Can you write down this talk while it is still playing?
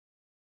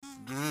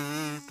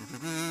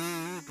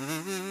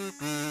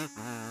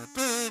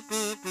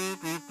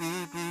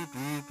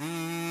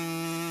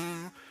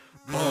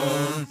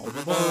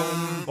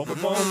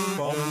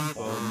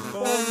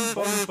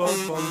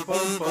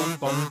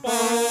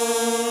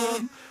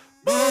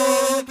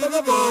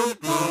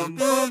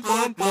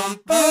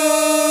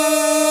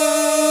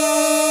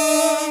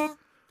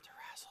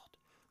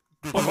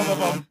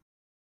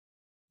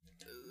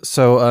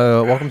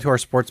Welcome to our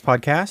sports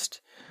podcast.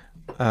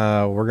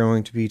 We're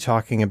going to be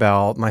talking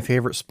about my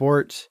favorite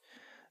sport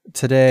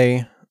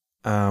today.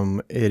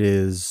 It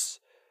is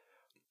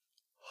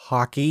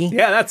hockey.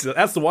 Yeah, that's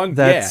the one.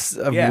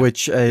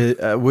 Which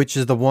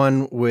is the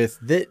one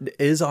that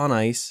is on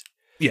ice.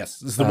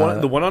 Yes, it's the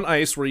one on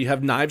ice where you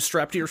have knives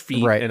strapped to your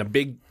feet and a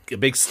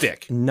big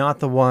stick. Not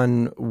the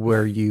one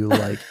where you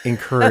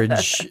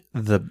encourage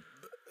the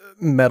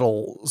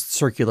metal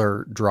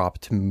circular drop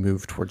to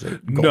move towards a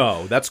goal.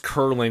 No, that's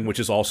curling, which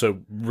is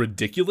also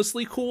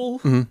ridiculously cool.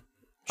 Mm-hmm.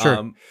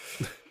 Sure.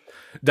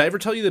 Did I ever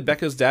tell you that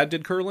Becca's dad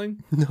did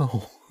curling?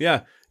 No.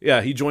 Yeah.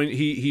 He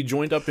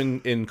joined up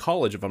in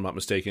college, if I'm not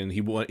mistaken.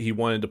 He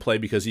wanted to play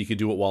because he could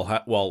do it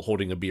while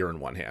holding a beer in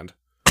one hand.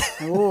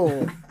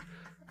 Oh.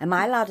 Am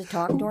I allowed to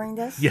talk during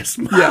this? Yes,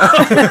 Mom. Yeah.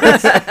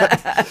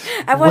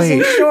 I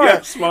wasn't sure.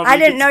 Yes, Mom, I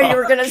didn't know you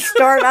were going to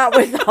start out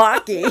with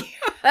hockey.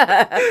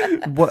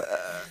 What?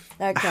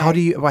 Okay. How do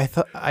you?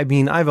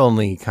 I've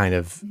only kind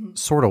of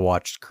sort of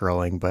watched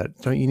curling, but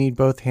don't you need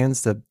both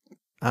hands to?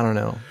 I don't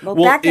know. Well,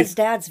 Becca's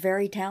dad's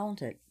very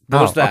talented.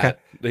 There's that.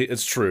 Okay.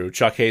 It's true.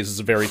 Chuck Hayes is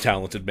a very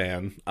talented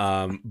man.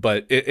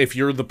 But if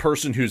you're the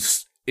person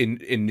who's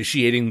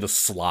initiating the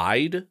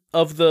slide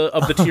of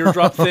the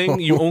teardrop thing,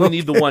 you only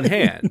need the one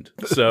hand.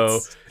 So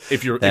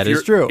if you're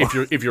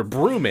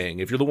brooming,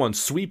 if you're the one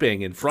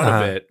sweeping in front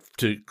of it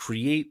to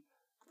create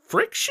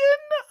friction,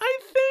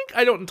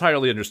 I don't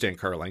entirely understand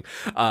curling.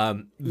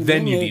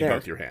 Then you need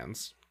both your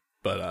hands.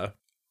 But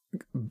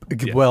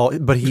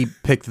but he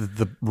picked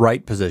the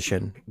right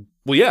position.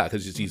 Well, yeah,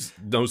 because he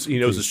knows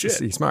his shit.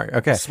 He's smart.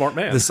 Okay, smart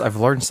man. I've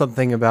learned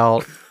something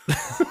about.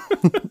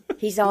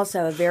 He's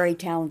also a very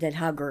talented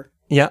hugger.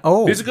 Yeah.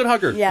 Oh, he's a good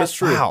hugger. Yes. That's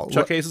true. Wow.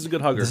 Chuck Hayes is a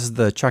good hugger. This is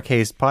the Chuck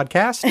Hayes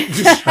podcast.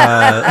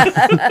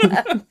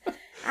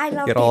 I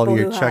love Get all of people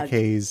your who Chuck hug.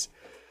 Hayes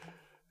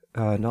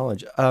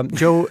knowledge.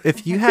 Joe,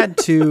 if you had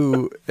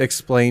to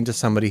explain to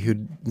somebody who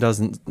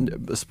doesn't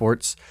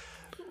sports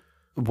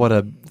what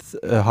a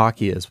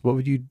hockey is, what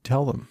would you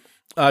tell them?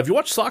 Have you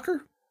watched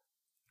soccer?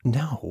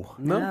 No.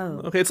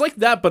 No. Okay, it's like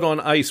that, but on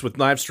ice with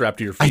knives strapped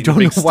to your feet. I don't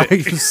know and a why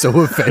big I'm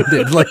so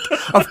offended.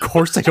 Of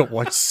course I don't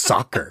watch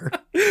soccer.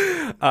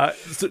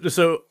 stick.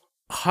 So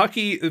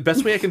hockey, the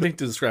best way I can think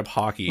to describe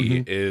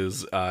hockey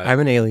is... I'm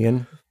an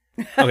alien.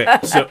 Okay,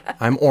 so...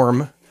 I'm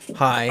Orm.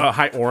 Hi.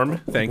 Hi, Orm.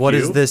 Thank you. What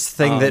is this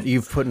thing that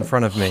you've put in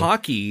front of me?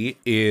 Hockey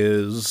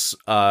is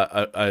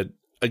a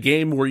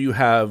game where you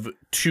have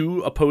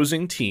two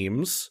opposing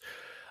teams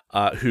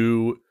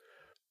who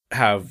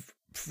have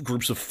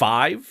groups of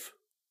five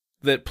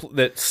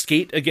that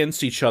skate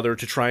against each other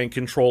to try and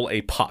control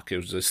a puck. It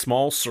was a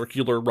small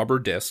circular rubber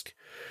disc,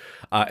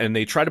 and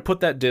they try to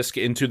put that disc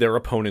into their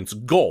opponent's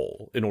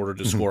goal in order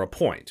to score a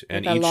point.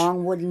 And With a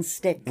long wooden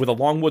stick. With a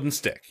long wooden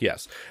stick,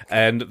 yes.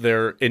 And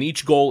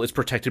each goal is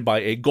protected by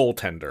a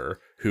goaltender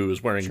who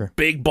is wearing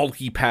big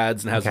bulky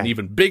pads and has an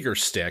even bigger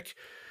stick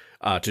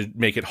to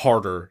make it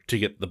harder to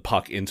get the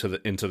puck into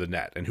the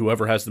net. And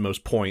whoever has the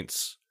most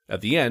points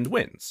at the end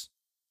wins.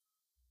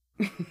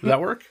 Does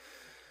that work?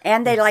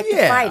 And they like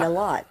to fight a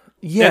lot.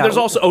 Yeah. And there's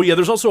also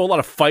a lot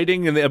of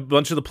fighting, and a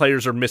bunch of the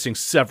players are missing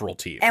several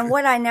teeth. And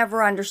what I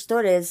never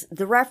understood is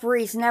the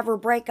referees never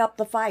break up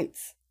the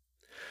fights.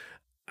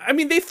 I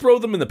mean, they throw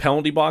them in the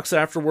penalty box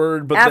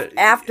afterward, but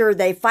after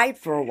they fight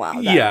for a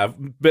while. Though. Yeah,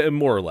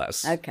 more or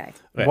less. Okay.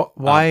 Okay.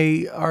 Why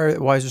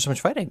is there so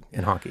much fighting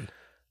in hockey?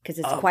 Because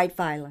it's quite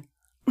violent.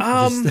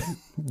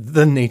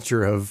 The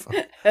nature of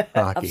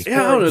hockey.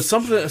 Yeah, I don't know,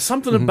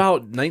 something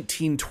about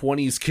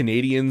 1920s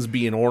Canadians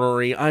being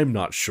ornery. I'm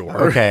not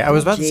sure. Okay, I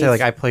was about to say,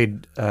 I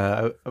played,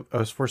 I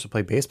was forced to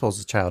play baseball as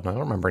a child, and I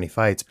don't remember any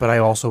fights, but I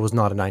also was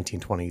not a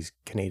 1920s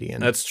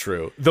Canadian. That's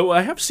true. Though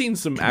I have seen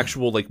some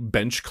actual,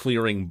 bench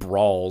clearing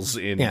brawls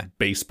in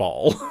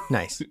baseball.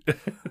 Nice.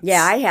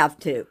 Yeah, I have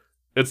too.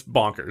 It's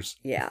bonkers.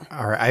 Yeah.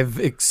 All right, I've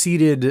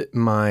exceeded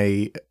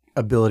my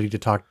ability to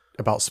talk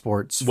about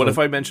sports. What if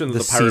I mentioned that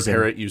the Pirate season.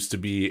 Parrot used to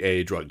be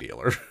a drug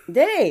dealer?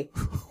 Did he?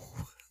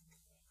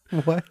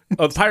 What?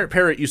 The Pirate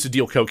Parrot used to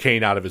deal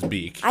cocaine out of his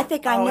beak. I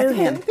think I I knew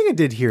him. think I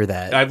did hear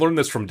that. I learned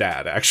this from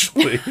Dad,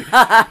 actually.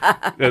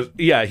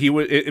 Yeah, he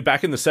would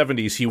back in the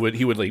 70s. He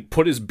would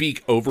put his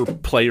beak over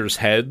players'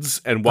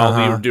 heads, and while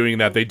they were doing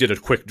that, they did a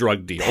quick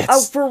drug deal.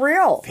 Oh, for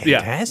real?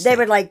 Fantastic. They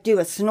would do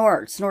a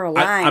snort a line.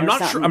 I'm or not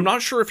something, sure. I'm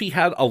not sure if he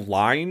had a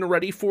line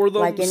ready for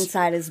them.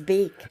 inside his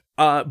beak.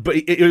 But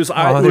it was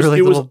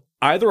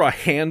either a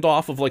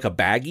handoff of a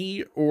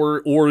baggie,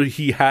 or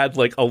he had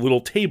a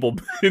little table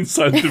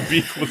inside the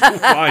beak with a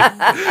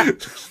line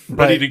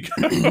ready to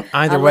go.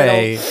 Either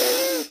way,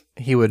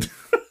 he would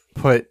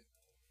put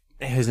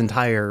his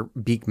entire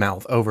beak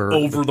mouth over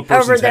the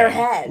person's Over their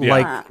head.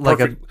 Yeah. like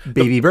a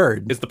baby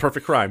bird. It's the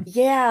perfect crime.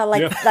 Yeah,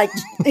 like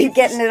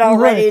getting it all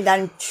ready,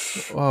 then.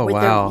 Oh, with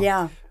wow.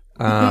 Yeah.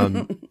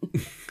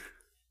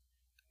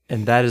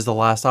 And that is the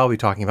last I'll be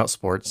talking about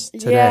sports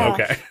today. Yeah.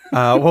 Okay.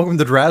 Welcome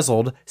to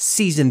DeRazzled,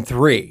 Season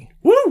 3.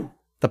 Woo!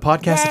 The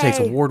podcast that takes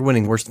Yay.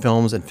 award-winning worst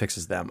films and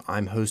fixes them.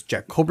 I'm host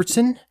Jack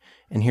Culbertson,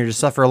 and here to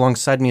suffer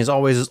alongside me as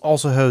always is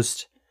also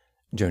host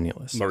Joe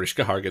Nealis.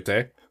 Mariska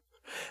Hargitay.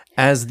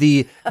 As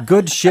the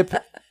good ship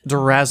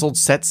DeRazzled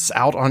sets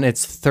out on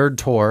its third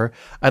tour,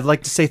 I'd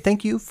like to say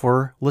thank you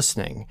for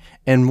listening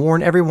and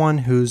warn everyone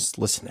who's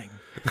listening.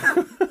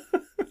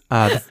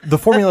 The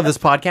formula of this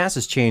podcast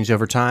has changed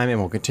over time and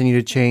will continue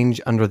to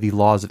change under the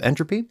laws of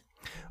entropy.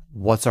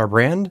 What's our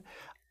brand?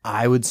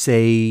 I would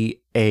say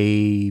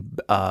a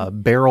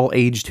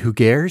barrel-aged who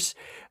cares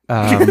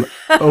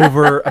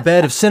over a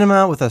bed of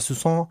cinema with a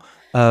soupçon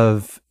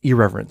of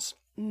irreverence.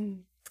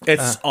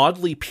 It's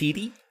oddly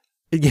peaty.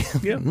 Yeah.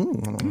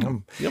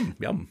 Yum,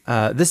 yum.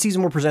 This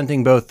season, we're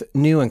presenting both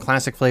new and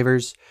classic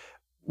flavors.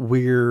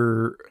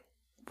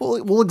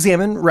 We'll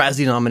examine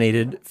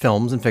Razzie-nominated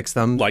films and fix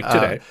them. Like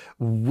today.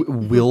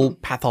 We'll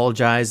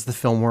pathologize the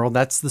film world.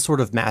 That's the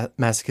sort of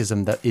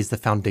masochism that is the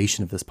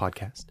foundation of this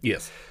podcast.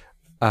 Yes.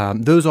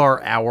 Those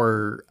are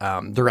our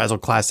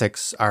DeRazzled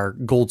classics, our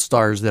gold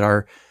stars that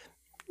are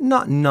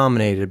not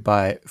nominated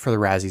for the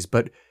Razzies,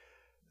 but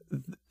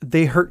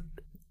they hurt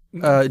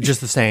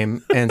just the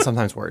same and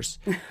sometimes worse.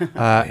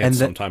 And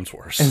sometimes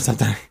worse.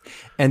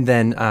 And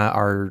then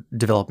our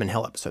development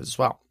hell episodes as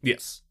well.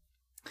 Yes.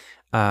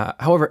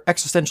 However,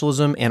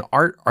 existentialism and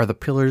art are the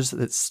pillars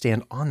that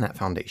stand on that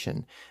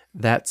foundation.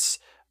 That's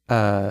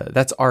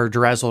our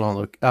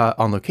DeRazzled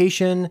on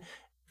location,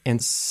 and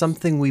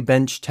something we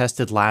bench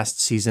tested last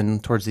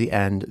season towards the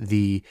end.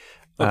 The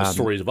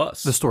Stories of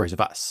Us. The Stories of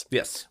Us.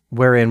 Yes.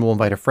 Wherein we'll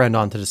invite a friend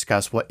on to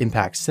discuss what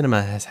impact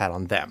cinema has had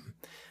on them.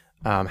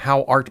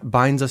 How art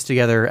binds us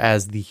together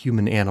as the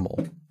human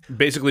animal.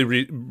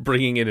 Basically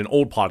bringing in an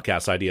old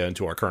podcast idea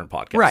into our current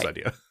podcast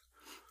idea.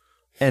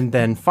 And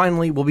then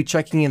finally, we'll be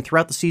checking in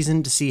throughout the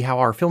season to see how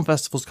our film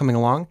festival's coming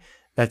along.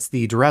 That's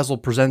the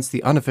DeRazzled Presents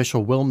the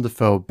unofficial Willem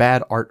Dafoe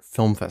Bad Art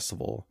Film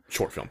Festival.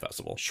 Short Film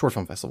Festival.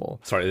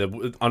 Sorry,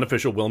 the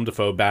unofficial Willem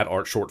Dafoe Bad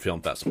Art Short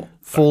Film Festival.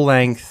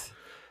 Full-length,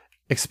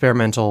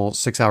 experimental,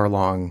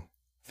 6-hour-long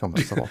film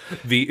festival.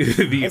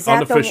 the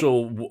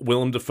unofficial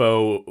Willem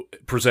Dafoe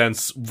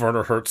Presents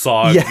Werner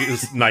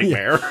Herzog's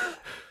Nightmare. Yeah.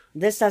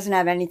 This doesn't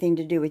have anything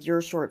to do with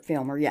your short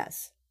film, or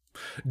yes?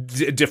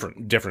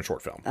 Different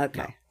short film.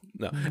 Okay.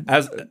 No.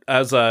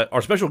 As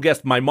our special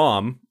guest, my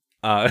mom,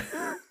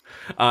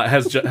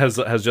 has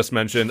just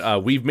mentioned,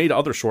 we've made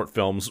other short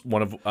films.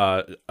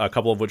 A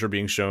couple of which are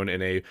being shown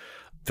in a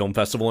film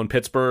festival in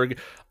Pittsburgh,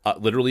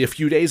 literally a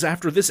few days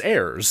after this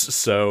airs.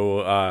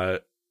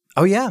 So,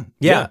 oh yeah.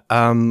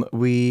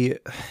 We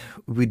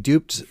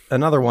duped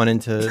another one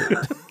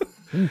into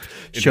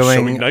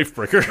showing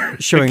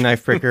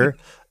Knifebreaker.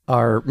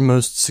 Our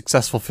most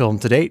successful film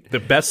to date. The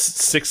best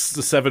 6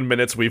 to 7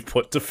 minutes we've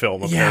put to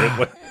film,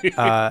 apparently.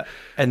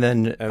 And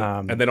then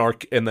our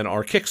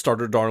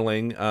Kickstarter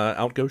darling,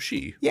 Out Goes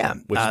She. Yeah,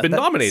 which has been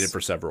nominated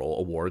for several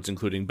awards,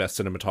 including Best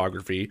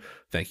Cinematography.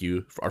 Thank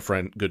you, our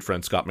good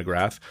friend Scott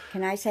McGrath.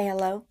 Can I say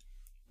hello?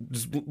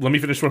 Just let me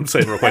finish what I'm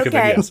saying real quick.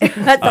 Okay, and then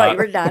yes. I thought you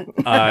were done.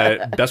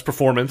 Best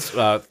performance,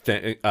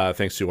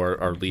 thanks to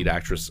our lead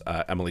actress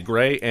Emily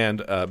Gray,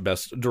 and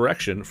best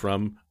direction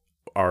from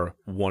our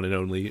one and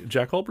only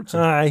Jack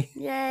Albertson. Hi.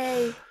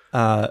 Yay.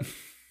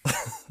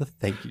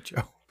 Thank you,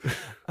 Joe.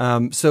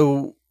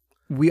 So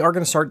we are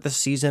going to start this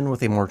season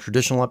with a more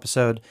traditional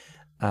episode,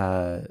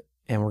 and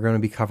we're going to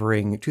be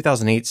covering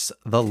 2008's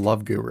The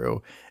Love Guru,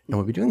 and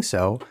we'll be doing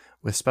so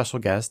with special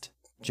guest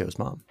Joe's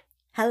mom.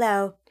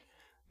 Hello.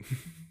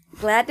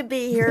 Glad to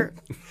be here.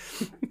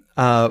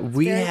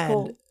 We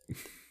had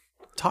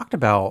talked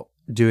about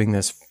doing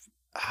this,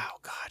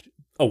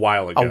 a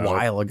while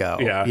ago.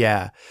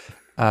 Yeah.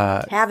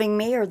 Having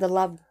me or the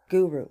Love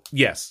Guru?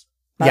 Yes.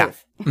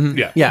 Both. Yeah.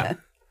 Mm-hmm. Yeah.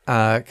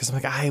 Because I'm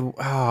like,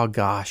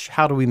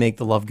 how do we make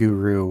the Love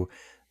Guru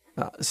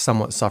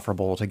somewhat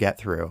sufferable to get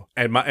through?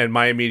 And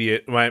my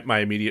immediate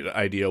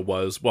idea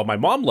was, well, my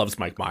mom loves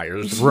Mike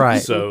Myers,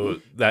 right?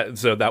 So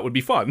that would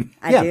be fun.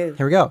 I do.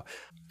 Here we go.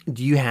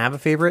 Do you have a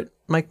favorite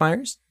Mike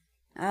Myers?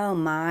 Oh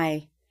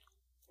my,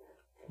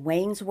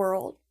 Wayne's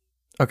World.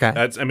 Okay,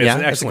 it's an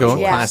excellent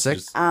classic.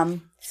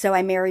 So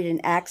I married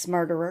an axe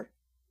murderer.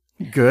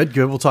 Good.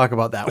 We'll talk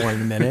about that one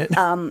in a minute.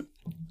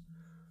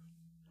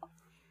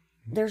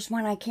 There's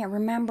one I can't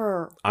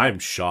remember. I'm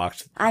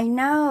shocked. I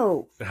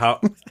know.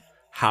 How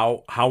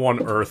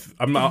on earth?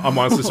 I'm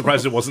honestly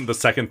surprised it wasn't the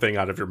second thing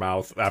out of your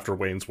mouth after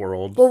Wayne's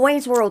World. Well,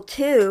 Wayne's World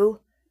 2,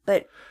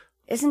 but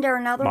isn't there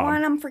another Mom.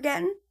 one I'm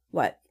forgetting?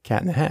 What?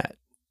 Cat in the Hat.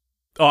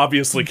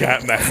 Obviously,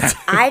 Cat in the Hat.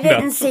 I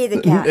didn't see the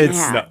Cat in the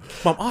Hat. No.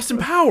 Mom, Austin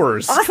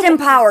Powers. Austin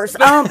Powers.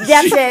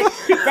 That's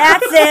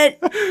it.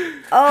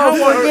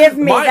 Oh, forgive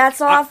me.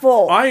 That's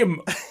awful. I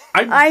know.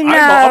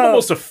 I'm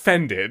almost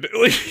offended.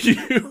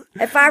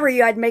 If I were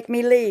you, I'd make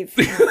me leave.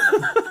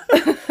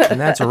 And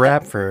that's a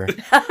wrap for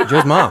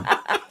Joe's mom.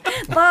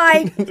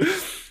 Bye.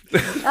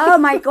 Oh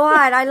my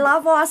God, I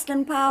love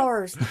Austin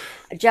Powers.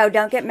 Joe,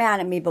 don't get mad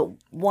at me, but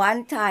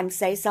one time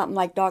say something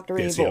like Dr.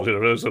 Evil. I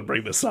was going to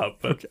bring this up.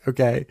 But.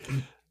 Okay.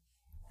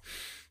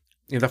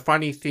 The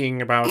funny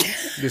thing about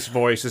this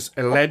voice is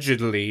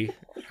allegedly,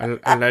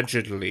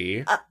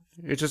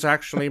 it is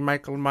actually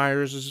Michael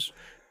Myers'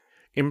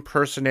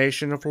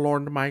 impersonation of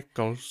Lorne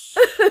Michaels.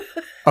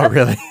 Oh,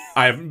 really?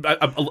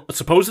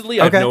 Supposedly,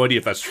 I have no idea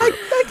if that's true.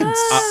 I can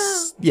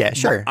yeah,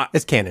 sure.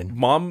 It's canon.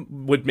 Mom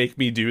would make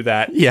me do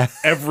that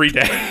every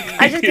day.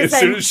 As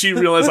soon as she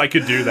realized I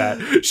could do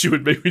that, she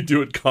would make me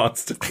do it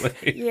constantly.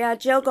 Yeah,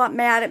 Joe got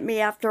mad at me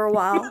after a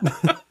while.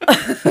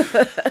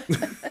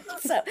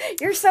 So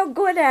you're so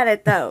good at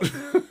it, though.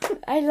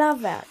 I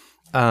love that.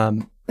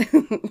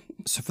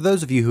 So for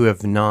those of you who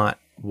have not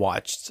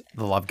watched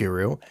The Love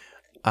Guru,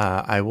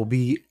 I will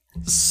be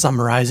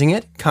summarizing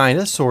it, kind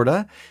of, sort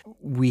of.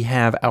 We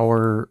have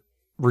our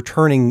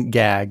returning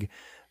gag,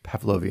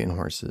 Pavlovian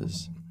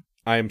horses.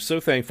 I am so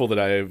thankful that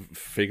I've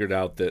figured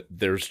out that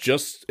there's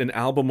just an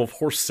album of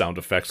horse sound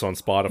effects on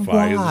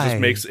Spotify. Why?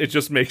 It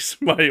just makes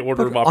my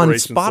order of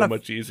operations so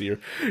much easier.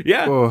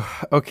 Yeah.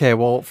 Oh, okay,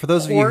 well, for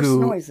those of you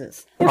who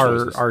noises.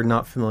 are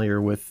not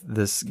familiar with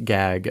this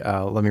gag,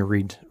 let me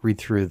read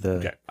through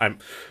the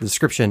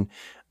description.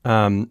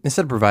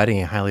 Instead of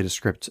providing a highly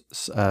descriptive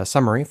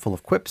summary full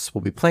of quips,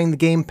 we'll be playing the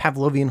game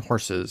Pavlovian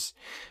Horses,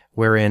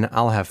 wherein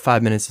I'll have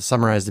 5 minutes to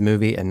summarize the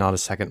movie and not a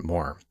second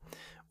more.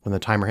 When the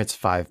timer hits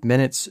 5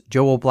 minutes,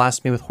 Joe will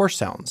blast me with horse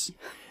sounds.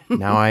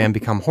 Now I am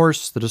become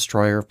Horse, the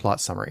destroyer of plot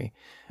summary.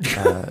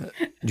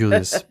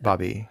 Julius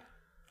Bobby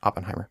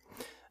Oppenheimer.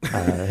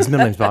 His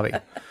middle name's Bobby.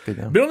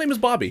 Middle name is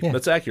Bobby. Yeah.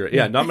 That's accurate.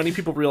 Yeah, not many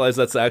people realize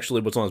that's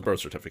actually what's on his birth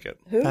certificate.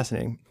 Who?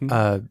 Fascinating.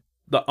 The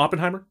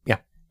Oppenheimer? Yeah.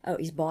 Oh,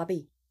 he's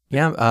Bobby.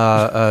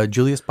 Yeah,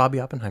 Julius Bobby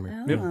Oppenheimer.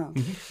 Oh. Yep.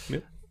 Mm-hmm.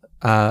 Yep.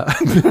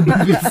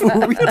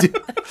 Before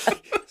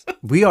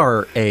we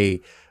are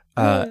a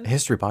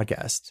history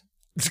podcast.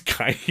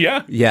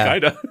 Yeah,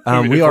 kind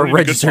of. We are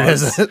registered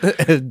as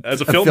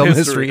a film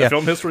history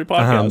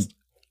podcast.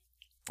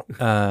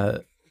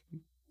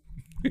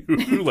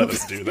 Who let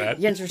us do that?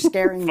 Jens are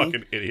scaring me.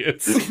 Fucking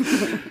idiots.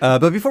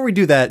 But before we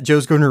do that,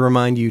 Joe's going to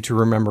remind you to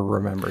remember,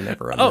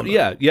 never remember. Oh,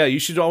 yeah. You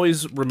should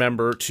always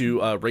remember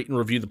to rate and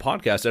review the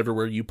podcast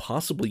everywhere you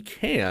possibly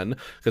can,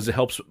 because it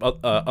helps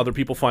other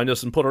people find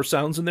us and put our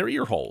sounds in their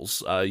ear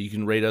holes. You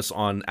can rate us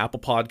on Apple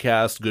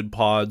Podcasts, Good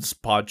Pods,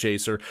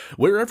 Podchaser,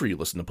 wherever you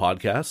listen to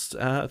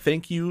podcasts.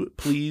 Thank you,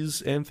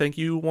 please, and thank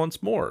you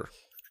once more.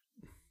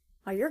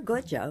 Oh, you're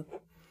good, Joe.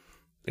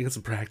 I got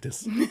some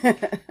practice. All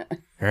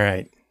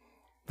right.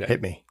 Okay.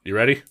 Hit me. You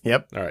ready?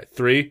 Yep. All right.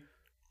 3,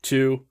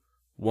 2,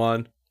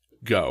 1,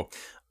 go.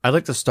 I'd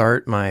like to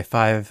start my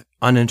 5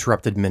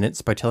 uninterrupted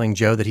minutes by telling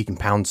Joe that he can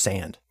pound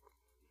sand.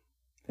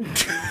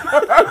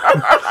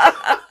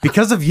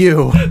 Because of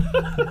you,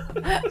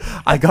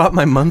 I got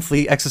my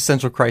monthly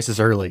existential crisis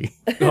early.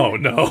 Oh,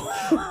 no.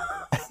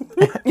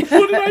 What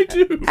did I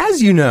do?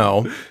 As you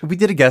know, we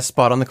did a guest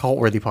spot on the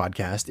Cultworthy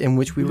podcast in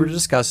which we were to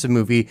discuss a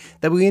movie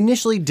that we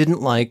initially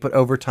didn't like, but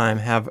over time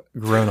have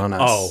grown on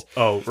us.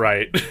 Oh,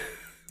 right.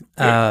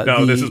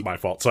 No, this is my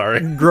fault. Sorry.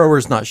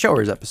 Growers Not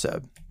Showers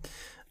episode.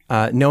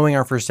 Knowing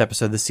our first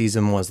episode this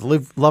season was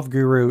the Love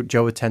Guru,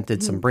 Joe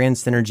attempted some brand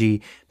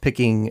synergy,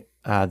 picking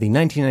the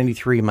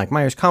 1993 Mike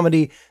Myers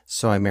comedy,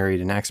 So I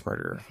Married an Axe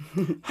Murderer.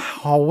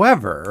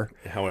 However,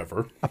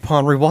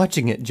 upon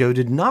rewatching it, Joe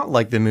did not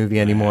like the movie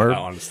anymore.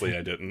 Honestly,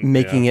 I didn't.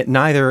 Making it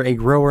neither a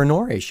grower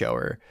nor a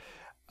shower.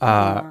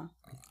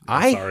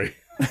 Sorry.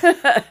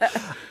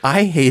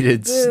 I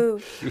hated So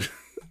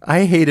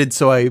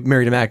I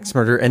Married an Axe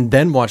Murderer and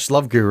then watched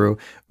Love Guru,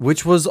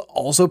 which was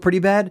also pretty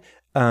bad,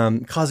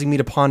 causing me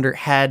to ponder,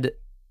 had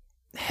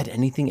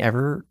anything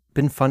ever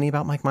been funny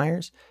about Mike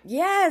Myers?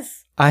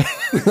 Yes. I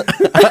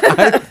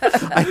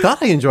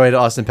thought I enjoyed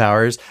Austin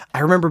Powers. I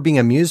remember being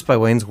amused by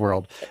Wayne's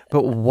World.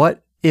 But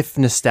what if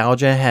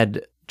nostalgia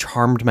had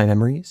charmed my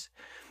memories?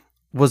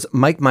 Was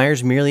Mike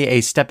Myers merely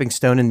a stepping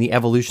stone in the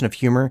evolution of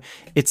humor?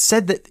 It's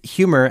said that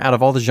humor, out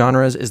of all the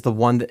genres, is the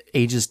one that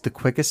ages the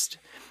quickest.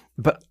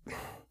 But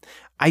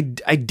I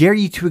dare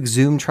you to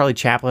exhume Charlie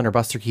Chaplin or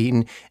Buster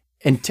Keaton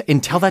and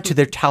tell that to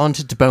their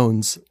talented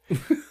bones.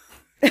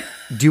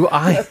 Do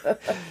I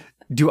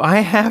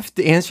have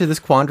to answer this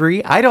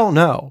quandary? I don't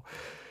know.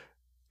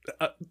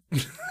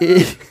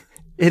 It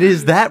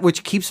is that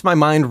which keeps my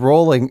mind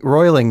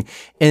roiling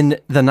in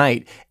the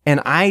night.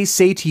 And I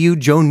say to you,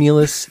 Joe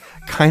Nealis,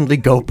 kindly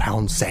go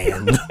pound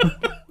sand.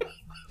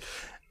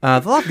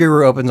 The Love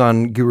Guru opens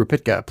on Guru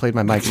Pitka, played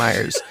by Mike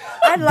Myers.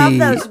 I love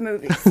those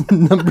movies.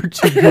 Number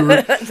 2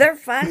 guru. They're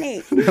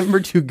funny. Number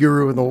 2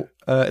 guru in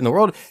the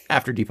world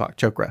after Deepak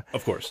Chopra.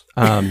 Of course.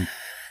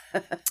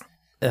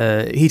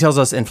 He tells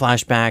us in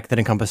flashback that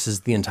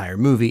encompasses the entire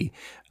movie,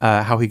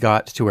 how he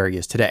got to where he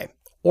is today.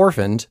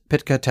 Orphaned,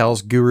 Pitka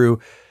tells Guru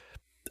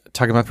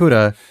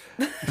Tugamaputa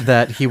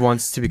that he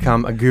wants to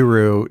become a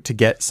guru to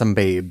get some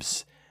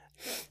babes.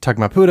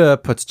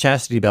 Tugamaputa puts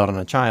chastity belt on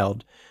a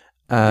child,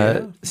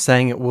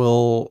 saying it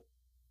will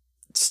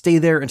stay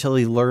there until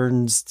he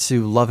learns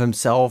to love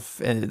himself,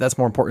 and that's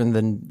more important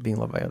than being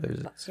loved by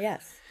others.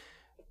 Yes.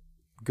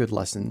 Good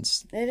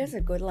lessons. It is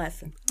a good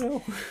lesson.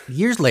 Oh.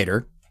 Years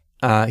later,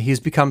 he's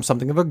become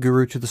something of a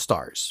guru to the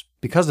stars.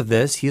 Because of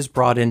this, he is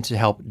brought in to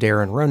help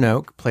Darren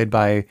Roanoke, played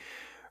by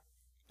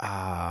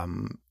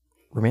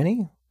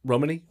Romani? I'm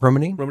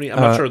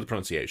not sure of the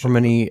pronunciation.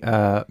 Romani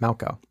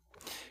Malco.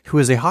 who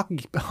is a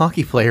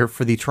hockey player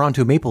for the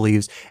Toronto Maple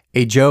Leafs,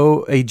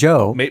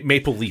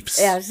 Maple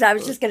Leafs. Yeah, so I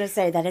was just going to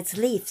say that it's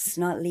Leafs,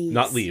 not leaves.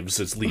 Not leaves,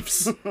 it's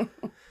Leafs.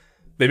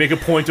 They make a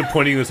point of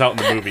pointing this out in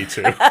the movie,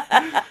 too.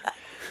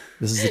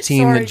 This is a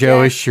team that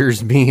Joe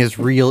assures me is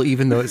real,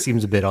 even though it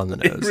seems a bit on the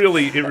nose.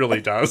 It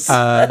really does.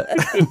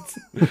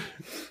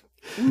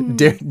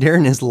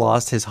 Darren has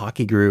lost his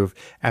hockey groove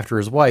after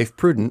his wife,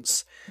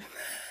 Prudence.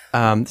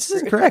 This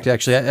is correct,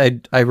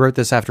 actually. I wrote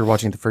this after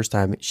watching it the first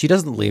time. She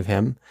doesn't leave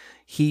him.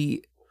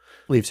 He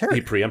leaves her.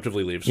 He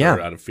preemptively leaves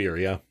her out of fear,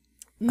 yeah.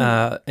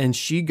 And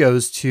she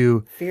goes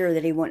to... Fear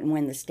that he wouldn't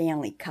win the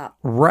Stanley Cup.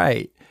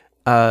 Right.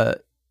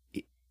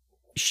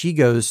 She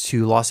goes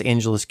to Los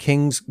Angeles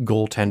Kings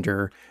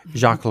goaltender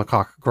Jacques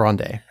Lecoq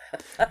Grande.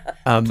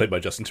 Played by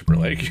Justin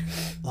Timberlake.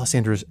 Los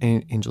Angeles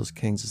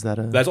Kings, is that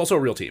a... That's also a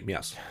real team,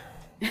 yes.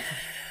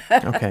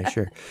 Okay,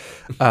 sure.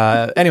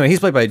 Anyway, he's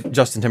played by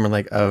Justin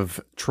Timberlake of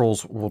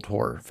Trolls World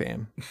Tour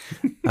fame.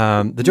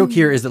 The joke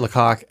here is that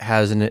Lecoq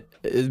has a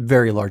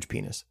very large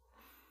penis.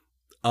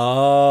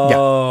 Oh.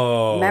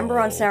 Yeah. Remember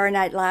on Saturday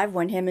Night Live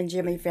when him and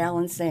Jimmy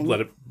Fallon sing?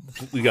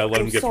 We gotta let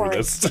him get through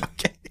this.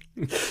 Okay.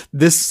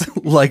 This,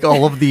 like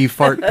all of the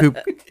fart, poop,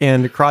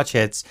 and crotch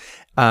hits,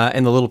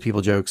 and the little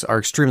people jokes are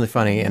extremely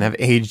funny and have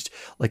aged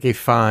like a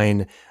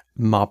fine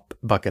mop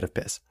bucket of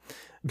piss.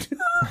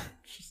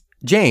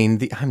 Jane,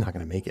 I'm not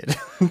going to make it.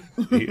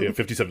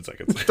 57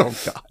 seconds. Oh,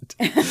 God.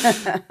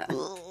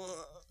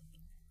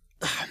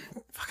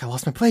 Fuck, I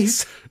lost my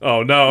place.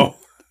 Oh, no.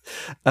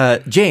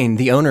 Jane,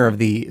 the owner of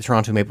the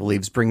Toronto Maple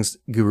Leafs, brings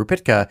Guru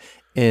Pitka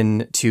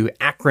in to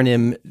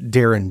acronym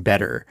Darren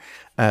Better.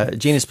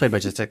 Jane is played by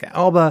Jessica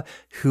Alba,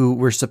 who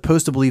we're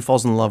supposed to believe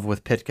falls in love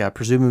with Pitka,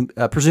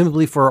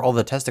 presumably for all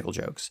the testicle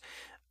jokes.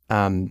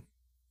 Was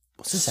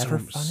this ever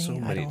funny? So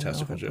many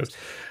testicle jokes.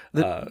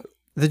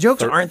 The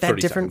jokes aren't that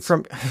 30 different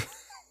seconds. from...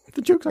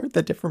 The jokes aren't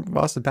that different from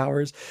Austin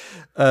Powers.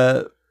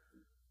 Have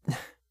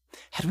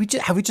we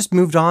just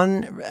moved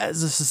on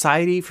as a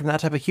society from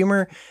that type of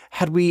humor?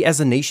 Had we, as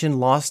a nation,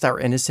 lost our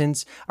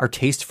innocence, our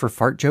taste for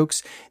fart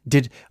jokes?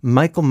 Did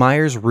Michael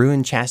Myers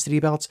ruin chastity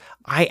belts?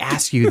 I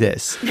ask you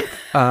this.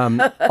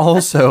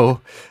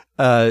 Also,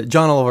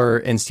 John Oliver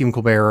and Stephen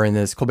Colbert are in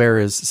this. Colbert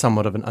is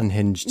somewhat of an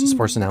unhinged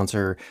sports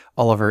announcer.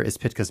 Oliver is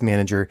Pitka's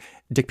manager,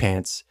 Dick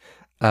Pants.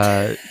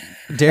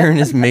 Darren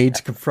is made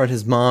to confront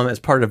his mom as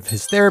part of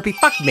his therapy.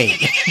 Fuck me.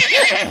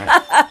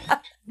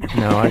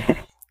 No,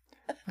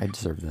 I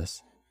deserve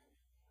this.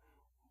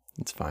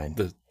 It's fine.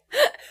 The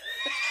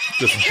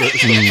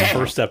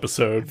first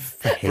episode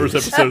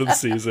of the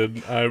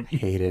season. I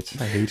hate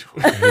it. I hate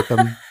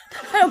them.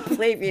 I don't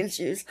believe you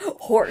use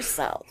horse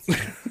cells.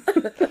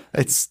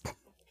 It's...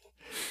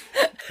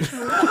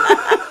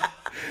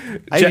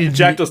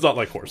 Jack does not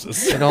like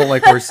horses. I don't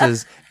like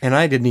horses, and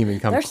I didn't even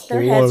come close.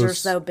 Their heads are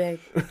so big.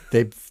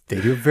 They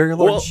do very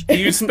large. Well,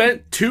 you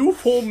spent 2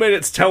 whole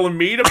minutes telling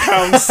me to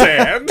pound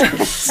sand.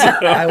 So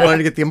I wanted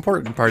to get the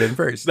important part in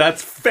first.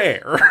 that's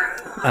fair.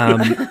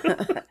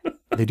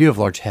 They do have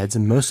large heads,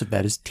 and most of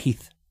that is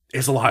teeth.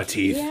 It's a lot of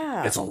teeth.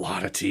 Yeah. It's a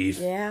lot of teeth.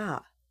 Yeah.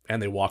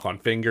 And they walk on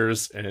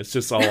fingers, and it's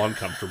just all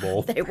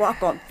uncomfortable. They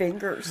walk on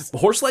fingers.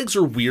 Horse legs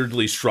are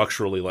weirdly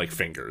structurally like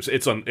fingers.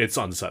 It's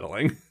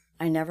unsettling.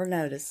 I never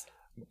noticed.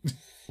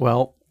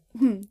 Well,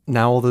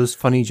 now all those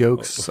funny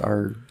jokes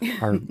are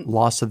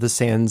lost of the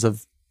sands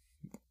of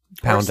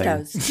pounding.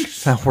 Horse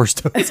toes. Horse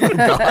toes. Oh,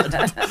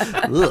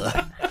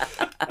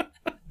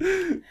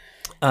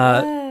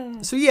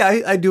 God. So yeah,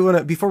 I do want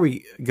to, before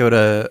we go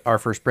to our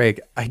first break,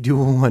 I do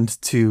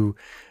want to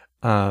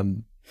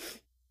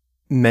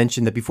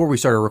mention that before we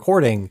started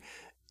recording,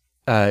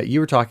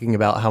 you were talking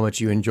about how much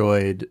you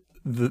enjoyed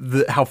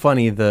how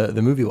funny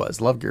the movie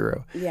was, Love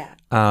Guru. Yeah.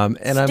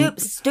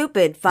 And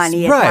stupid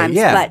funny at times,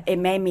 but it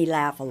made me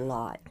laugh a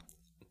lot.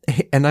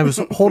 And I was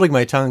holding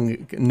my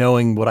tongue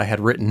knowing what I had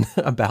written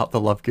about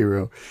the Love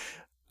Guru.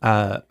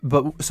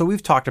 But so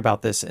we've talked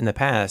about this in the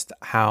past,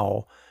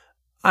 how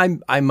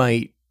I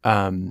might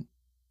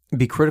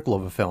be critical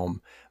of a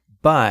film,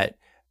 but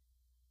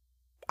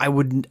I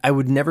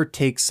would never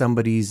take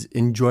somebody's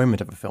enjoyment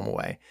of a film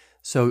away.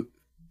 So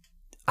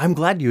I'm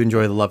glad you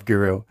enjoy the Love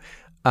Guru.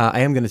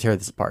 I am going to tear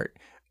this apart,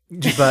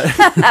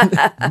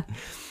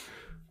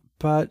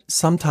 but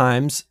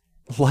sometimes,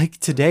 like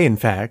today, in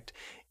fact,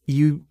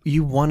 you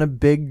want a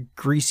big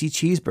greasy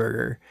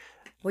cheeseburger.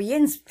 Well,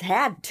 you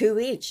had 2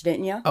 each,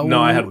 didn't you? Oh,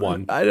 No, I had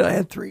 1. I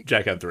had 3.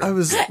 Jack had 3. I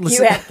was.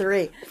 You had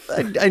 3.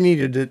 I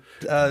needed it.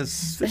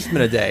 It's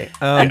been a day.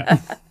 A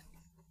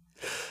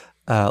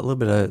little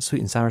bit of sweet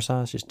and sour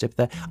sauce. Just dip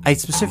that. I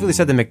specifically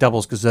said the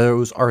McDoubles because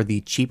those are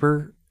the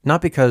cheaper.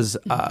 Not because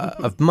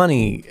of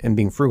money and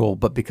being frugal,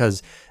 but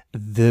because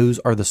those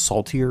are the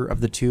saltier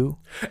of the two.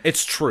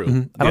 It's true.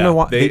 Mm-hmm. I don't know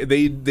why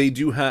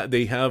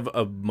they have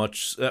a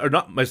much or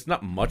not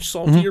much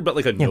saltier, but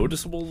like a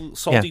noticeable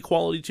salty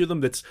quality to them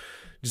that's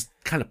just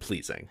kind of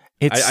pleasing.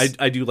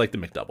 I do like the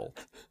McDouble.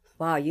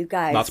 Wow, you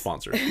guys Not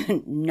sponsored.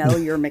 know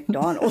your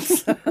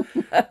McDonald's.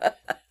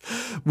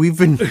 We've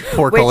been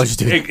poor college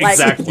students.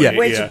 Exactly.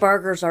 Which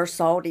burgers are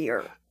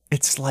saltier?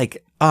 It's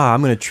like,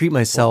 I'm going to treat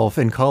myself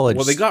in college.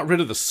 Well, they got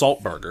rid of the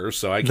salt burgers,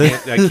 so I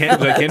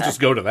can't just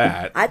go to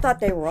that. I thought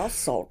they were all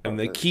salt And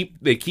burgers.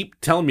 they keep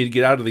telling me to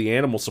get out of the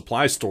animal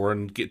supply store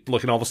and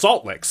look at all the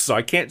salt licks, so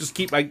I can't just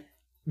keep my.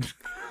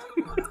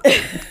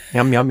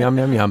 Yum, yum, yum,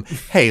 yum, yum.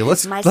 Hey,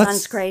 My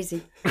son's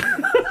crazy.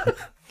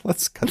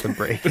 Let's cut the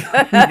break.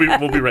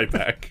 We'll be right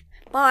back.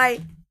 Bye.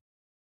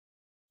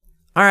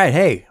 All right.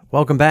 Hey,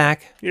 welcome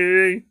back.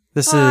 Yay!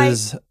 This Hi.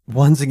 is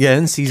once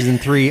again season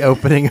 3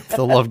 opening of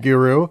The Love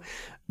Guru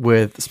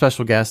with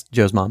special guest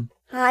Joe's mom.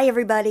 Hi,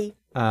 everybody.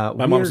 My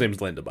mom's name's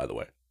Linda, by the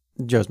way.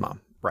 Joe's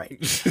mom, right?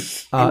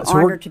 I'm so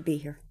we're honored to be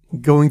here.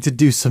 going to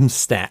do some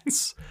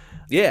stats.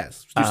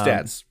 Yes, do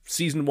stats.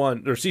 Season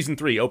 1 or season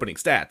 3 opening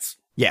stats.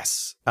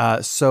 Yes.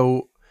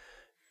 So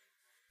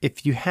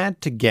if you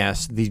had to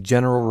guess the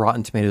general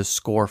Rotten Tomatoes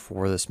score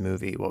for this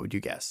movie, what would you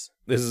guess?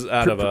 This is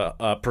out of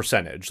a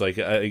percentage, like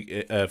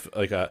if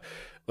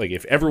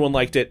everyone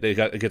liked it,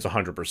 it gets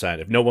 100%.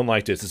 If no one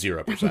liked it, it's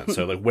 0%.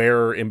 So like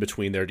where in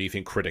between there do you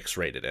think critics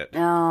rated it?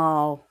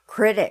 Oh,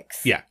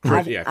 critics. Yeah,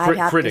 I'd have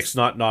to critics,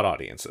 not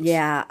audiences.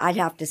 Yeah, I'd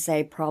have to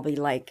say probably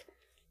like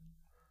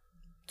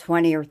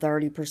 20 or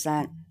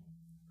 30%.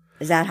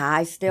 Is that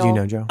high still? Do you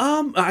know, Joe?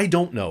 I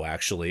don't know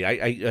actually.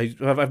 I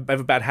have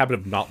a bad habit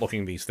of not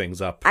looking these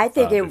things up. I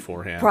think it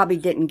beforehand. probably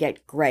didn't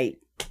get great.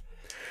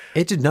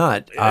 It did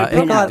not. It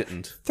It got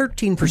didn't.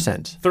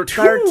 13%.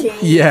 13.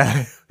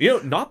 Yeah. You know,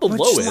 not the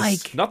Which, lowest.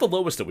 like- Not the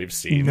lowest that we've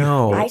seen.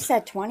 No. I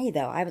said 20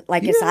 though. I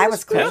guess I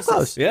was Yeah, close.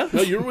 close. Yeah,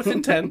 no, you were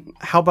within 10.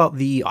 How about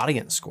the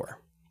audience score?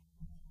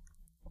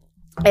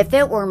 If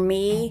it were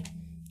me,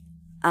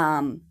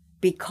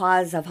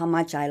 because of how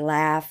much I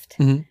laughed,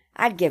 Mhm.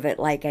 I'd give it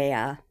like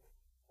a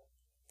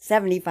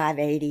 75,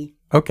 80.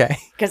 Okay.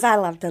 Because I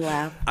love to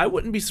laugh. I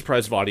wouldn't be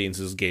surprised if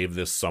audiences gave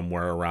this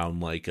somewhere around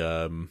like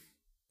a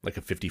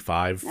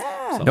 55.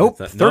 something Nope.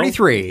 like that. No?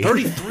 33.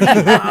 33.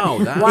 Wow.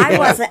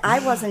 Why I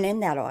wasn't in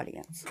that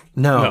audience.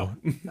 No.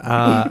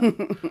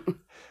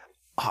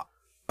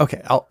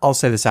 Okay. I'll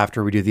say this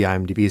after we do the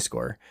IMDb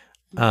score.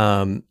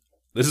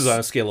 This is on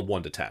a scale of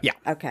 1 to 10. Yeah.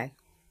 Okay.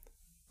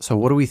 So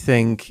what do we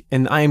think?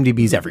 And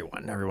IMDb's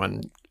everyone.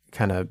 Everyone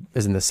kind of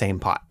is in the same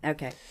pot.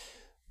 Okay.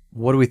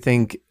 What do we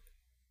think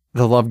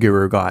The Love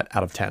Guru got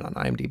out of 10 on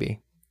IMDb?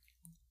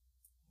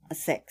 A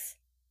 6.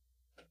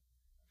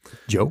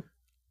 Joe?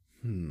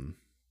 I'm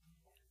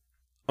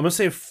going to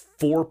say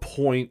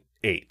 4.8.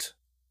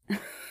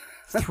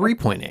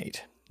 3.8.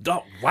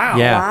 Oh, wow.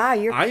 Yeah. Wow,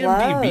 you're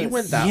IMDb close.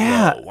 went that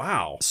Yeah. low.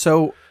 Wow.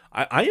 So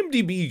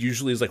IMDb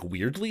usually is like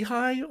weirdly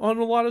high on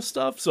a lot of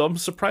stuff, so I'm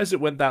surprised it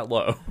went that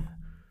low.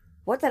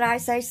 What did I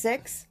say?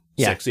 6?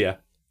 Yeah. 6, yeah.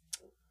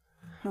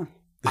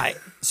 I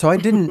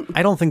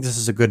don't think this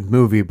is a good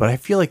movie, but I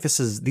feel like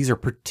these are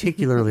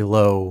particularly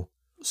low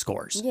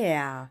scores.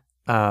 Yeah.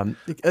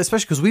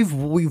 Especially because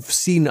we've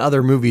seen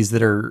other movies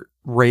that are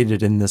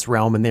rated in this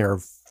realm, and they are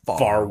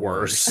Far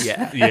worse.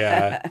 Yeah.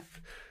 Yeah.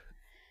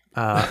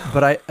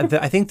 But I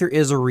think there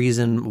is a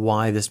reason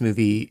why this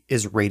movie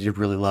is rated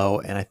really low,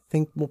 and I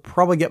think we'll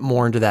probably get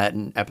more into that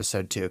in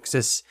episode 2 because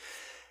this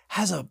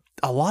has a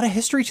lot of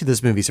history to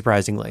this movie,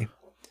 surprisingly.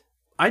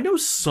 I know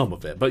some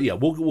of it, but yeah,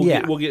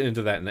 we'll get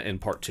into that in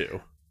part 2.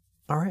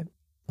 All right,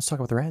 let's talk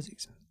about the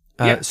Razzies.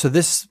 Yeah. So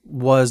this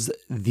was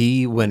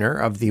the winner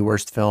of the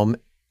worst film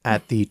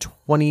at the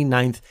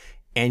 29th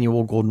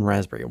Annual Golden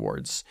Raspberry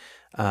Awards.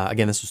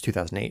 Again, this was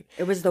 2008.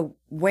 It was the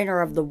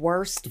winner of the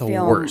worst The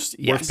film. worst,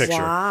 yes. Worst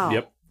picture. Wow.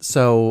 Yep.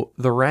 So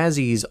the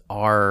Razzies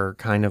are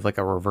kind of like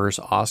a reverse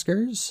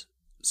Oscars.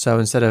 So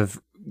instead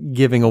of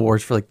giving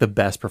awards for like the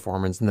best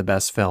performance and the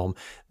best film,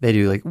 they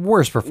do like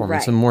worst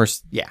performance Right. and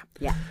worst. Yeah.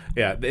 Yeah.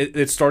 Yeah,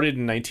 it started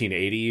in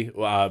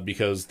 1980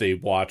 because they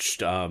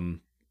watched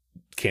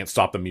Can't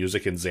Stop the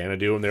Music and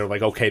Xanadu, and they were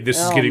like, okay, this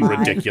is Oh, getting my.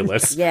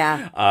 ridiculous.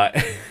 Yeah.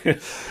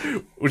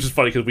 Which is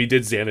funny because we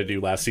did Xanadu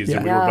last season.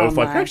 Yeah. We were Oh, both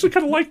like, my. I actually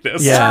kind of like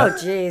this. Yeah. Oh,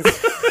 jeez.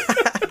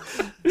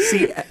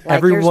 See, Like, here's me,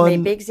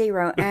 everyone big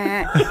zero.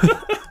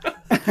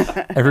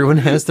 everyone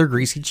has their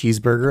greasy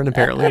cheeseburger, and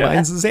apparently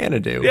mine's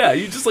Xanadu. Yeah,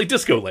 you just like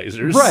disco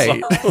lasers.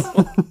 Right.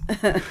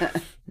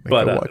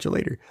 But, Go watch it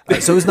later.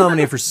 So it was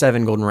nominated for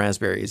 7 Golden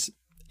Raspberries,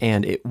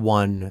 and it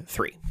won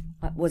 3.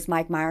 Was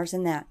Mike Myers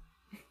in that?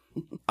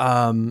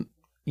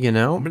 You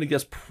know, I'm going to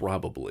guess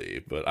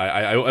probably, but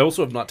I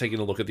also have not taken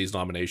a look at these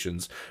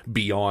nominations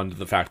beyond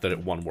the fact that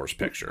it won Worst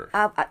Picture.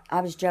 I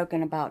was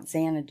joking about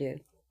Xanadu.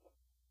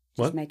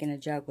 What? Just making a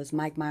joke. Was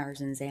Mike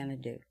Myers in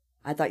Xanadu?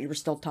 I thought you were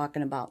still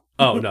talking about.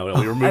 Oh, no, we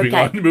were moving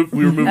Okay. on.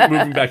 We were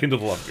moving back into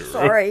the Love Guru.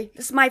 Sorry,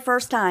 this is my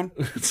first time.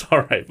 It's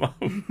all right,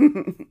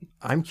 Mom.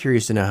 I'm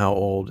curious to know how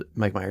old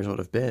Mike Myers would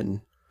have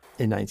been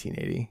in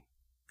 1980.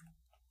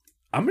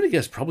 I'm going to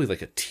guess probably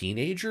like a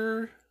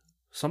teenager,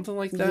 something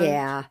like that.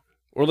 Yeah.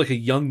 Or like a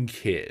young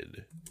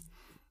kid.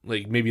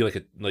 Like maybe like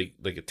a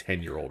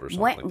 10-year-old or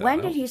something like that.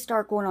 When did he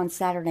start going on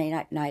Saturday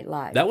Night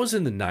Live? That was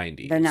in the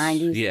 90s. The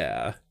 90s?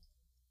 Yeah.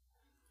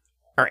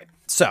 All right.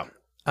 So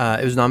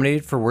it was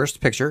nominated for Worst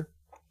Picture.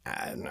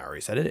 I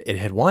already said it. It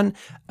had won.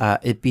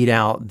 It beat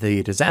out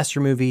The Disaster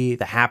Movie,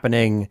 The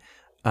Happening,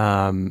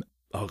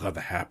 Oh god,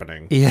 The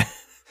Happening. Yeah.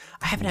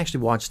 I haven't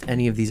actually watched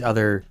any of these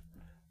other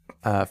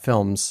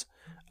films.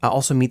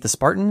 Also Meet the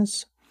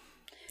Spartans.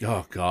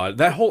 Oh god,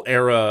 that whole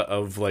era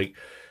of like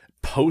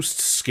post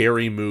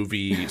scary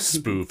movie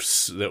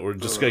spoofs that were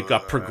just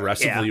got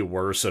progressively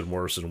worse and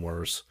worse and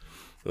worse.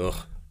 Ugh.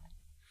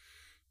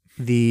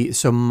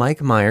 So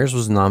Mike Myers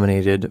was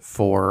nominated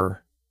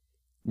for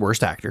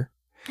Worst Actor.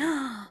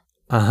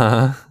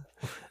 And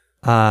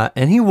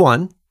he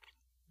won.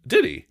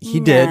 Did he? He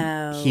No.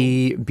 did.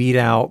 He beat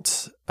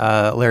out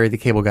Larry the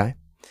Cable Guy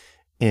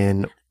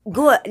in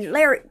Good.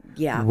 Larry.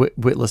 Yeah.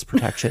 Witless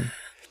Protection.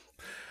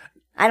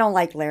 I don't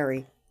like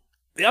Larry.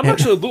 I'm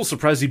actually a little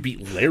surprised he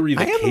beat Larry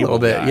the I am a Cable little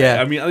bit, Guy.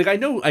 yeah. I mean, like I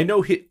know. I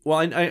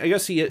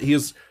guess he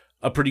is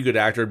a pretty good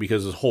actor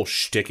because his whole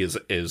shtick is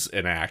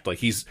an act. Like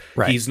he's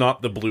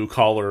not the blue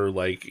collar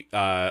like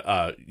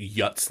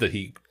yuts that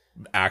he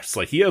acts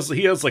like. He has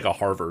like a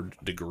Harvard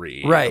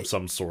degree of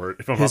some sort.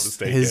 If I'm not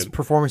mistaken, his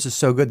performance is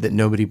so good that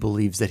nobody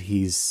believes that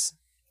he's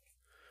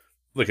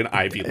like an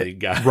Ivy League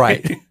guy,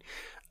 right.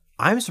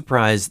 I'm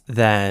surprised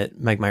that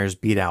Mike Myers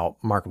beat out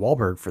Mark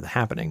Wahlberg for The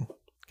Happening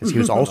because he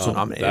was also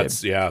nominated.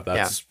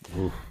 That's.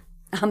 Oof.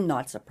 I'm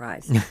not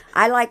surprised.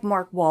 I like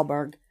Mark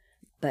Wahlberg,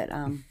 but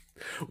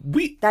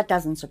that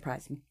doesn't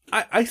surprise me.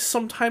 I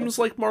sometimes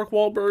like Mark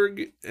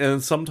Wahlberg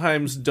and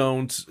sometimes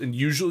don't, and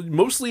usually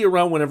mostly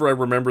around whenever I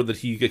remember that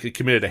he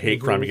committed a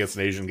hate crime against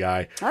an Asian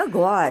guy. Oh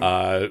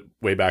God!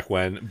 Way back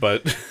when,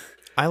 but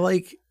I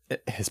like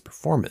his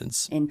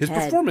performance. His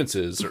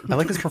performances. I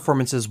like his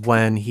performances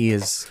when he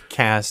is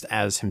cast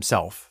as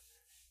himself.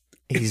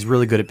 He's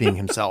really good at being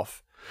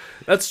himself.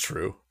 That's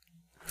true.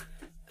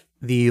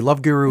 The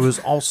Love Guru was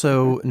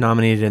also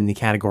nominated in the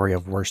category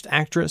of Worst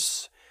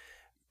Actress.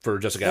 For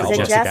Jessica Is Alba.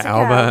 it Jessica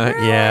Alba,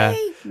 really?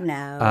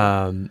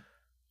 yeah.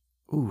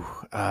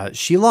 No.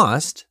 She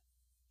lost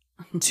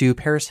to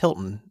Paris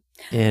Hilton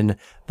in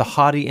The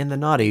Hottie and the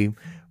Naughty,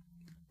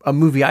 a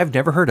movie I've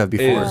never heard of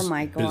before. It is Oh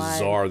my God.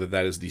 bizarre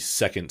that is the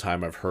second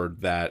time I've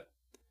heard that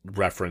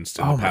referenced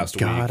in the past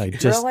week. I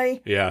just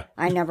Really? Yeah.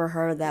 I never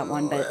heard of that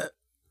one, but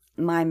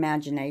my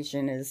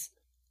imagination is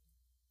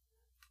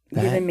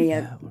giving me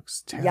a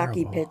looks terrible.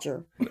 yucky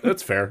picture.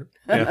 That's fair.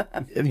 Yeah.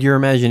 Your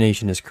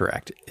imagination is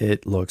correct.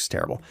 It looks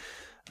terrible.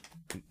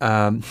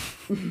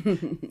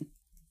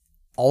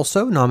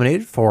 Also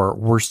nominated for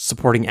Worst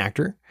Supporting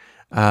Actor,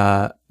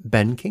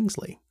 Ben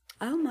Kingsley.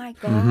 Oh my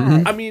God.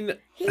 Mm-hmm. I mean,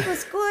 He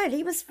was good.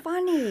 He was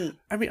funny.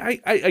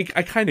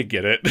 I kind of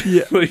get it.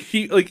 Yeah.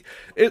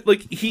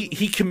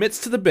 He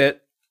commits to the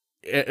bit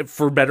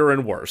for better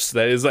and worse.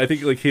 That is, I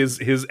think, like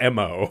his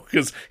MO,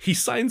 because he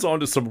signs on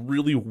to some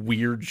really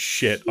weird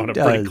shit on a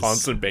pretty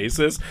constant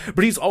basis.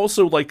 But he's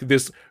also like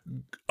this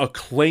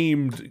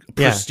acclaimed,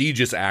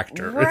 prestigious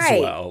actor as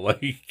well.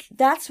 Like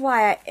That's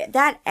why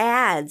that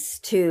adds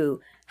to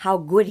how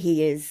good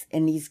he is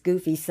in these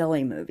goofy,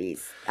 silly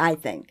movies, I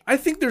think. I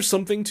think there's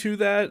something to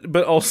that,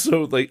 but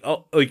also like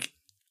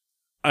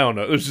I don't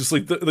know. It's just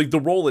like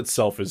the role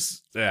itself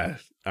is.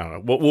 I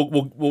don't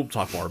know. We'll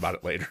talk more about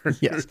it later.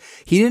 Yes,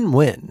 he didn't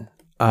win.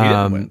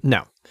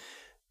 No,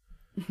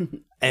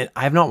 and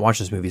I have not watched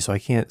this movie, so I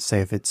can't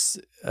say if it's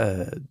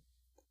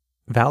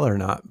valid or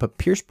not. But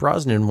Pierce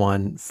Brosnan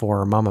won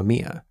for Mamma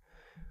Mia.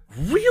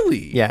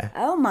 Really? Yeah.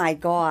 Oh my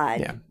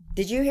God. Yeah.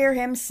 Did you hear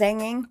him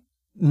singing?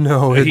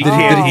 No, He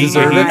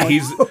deserve it?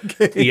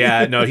 he's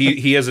yeah. No,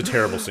 he has a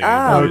terrible singing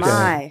Oh voice.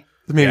 my.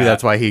 maybe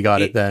that's why he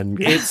got it then.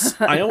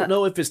 I don't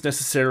know if it's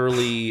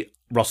necessarily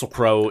Russell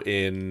Crowe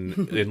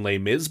in Les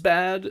Mis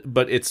bad,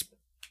 but it's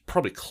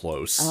probably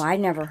close. Oh, I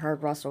never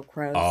heard Russell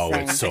Crowe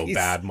sing. It's so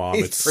bad, Mom.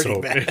 he's It's pretty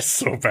so bad. it's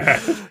so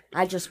bad.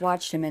 I just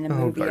watched him in a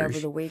movie gosh. over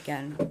the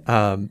weekend.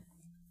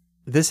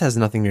 This has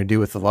nothing to do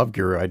with the Love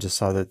Guru. I just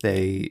saw that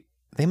they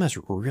must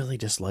really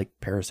dislike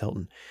Paris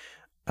Hilton.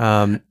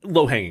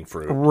 Low hanging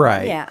fruit.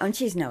 Right. Yeah, and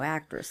she's no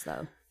actress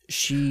though.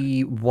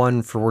 She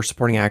won for Worst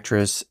Supporting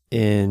Actress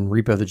in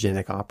Repo the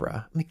Genetic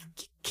Opera. I mean,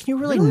 can you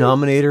really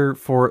nominate her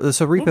for Repo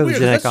the Weird,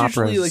 Genetic that's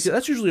Opera? usually,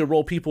 that's usually a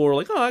role people are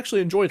like, oh, I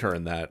actually enjoyed her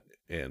in that.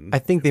 I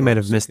think they might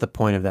have missed the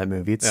point of that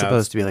movie. It's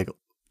supposed to be like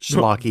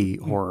schlocky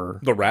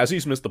horror. The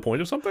Razzies missed the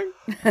point of something?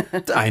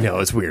 I know,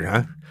 it's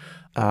weird,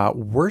 huh?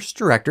 Worst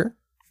Director,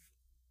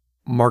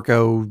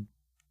 Marco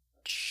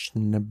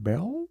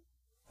Schnabel?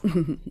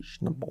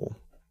 Schnabel.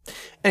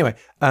 Anyway,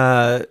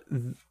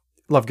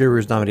 Love Guru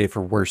is nominated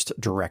for Worst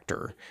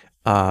Director.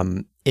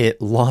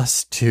 It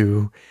lost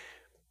to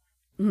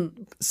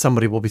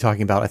somebody we'll be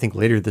talking about, I think,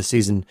 later this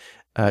season,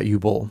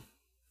 Yubul.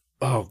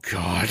 Oh,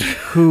 God.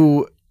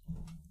 Who,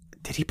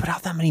 did he put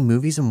out that many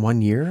movies in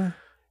 1 year?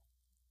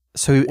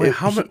 So Wait,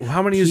 how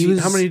many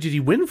did he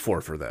win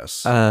for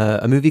this?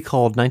 A movie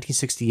called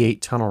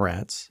 1968 Tunnel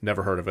Rats,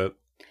 Never heard of it.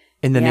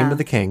 In the Name Yeah. of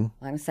the King,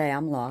 I'm say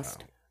I'm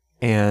lost.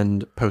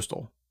 and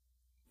Postal.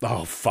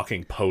 Oh,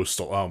 fucking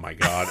Postal. Oh, my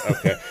God.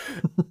 Okay.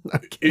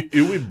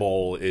 Uwe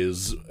Boll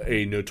is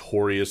a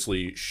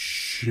notoriously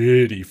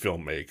shitty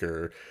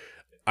filmmaker.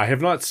 I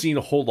have not seen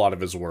a whole lot of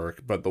his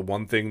work, but the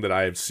one thing that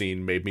I have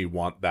seen made me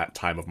want that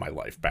time of my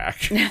life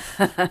back. It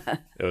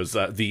was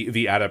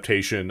the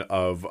adaptation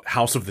of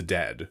House of the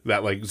Dead,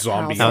 that like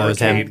zombie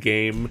arcade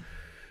game.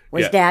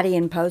 Was Daddy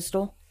in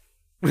Postal?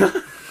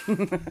 My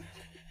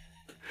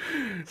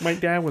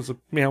dad was a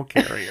mail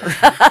carrier.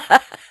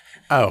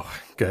 Oh,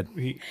 good.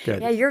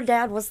 Good. Yeah, your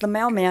dad was the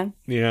mailman.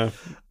 Yeah,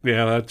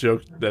 that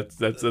joke.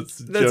 That's a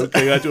joke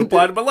I got to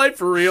apply to my life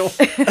for real.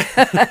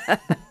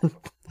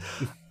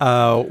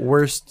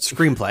 Worst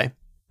screenplay.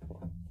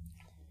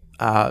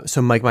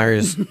 So Mike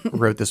Myers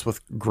wrote this with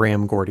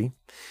Graham Gordy,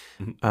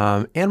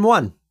 and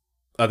won.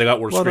 They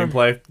got worst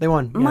screenplay. They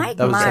won. Yeah, Mike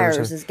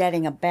Myers is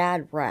getting a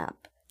bad rap.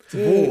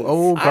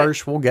 Oh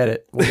gosh, we'll get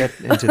it. We'll get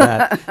into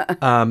that.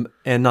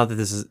 And not that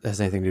this has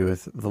anything to do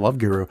with the Love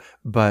Guru,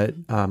 but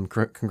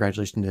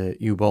congratulations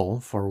to you,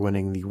 Bull, for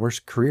winning the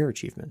worst career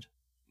achievement.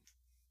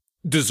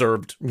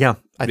 Deserved. Yeah,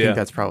 I think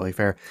that's probably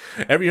fair.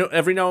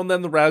 Every now and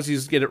then the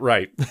Razzies get it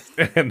right,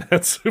 and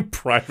that's a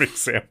prime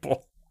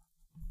example.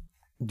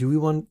 Do we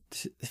want?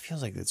 It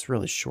feels like it's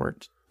really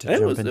short to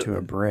jump into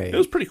a break. It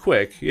was pretty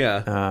quick.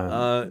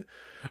 Yeah.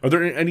 Are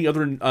there any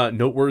other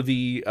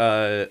noteworthy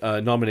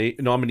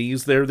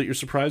nominees there that you're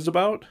surprised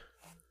about?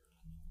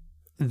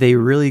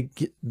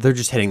 They're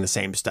just hitting the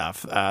same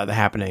stuff. The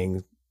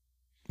Happening,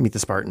 Meet the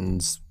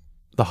Spartans,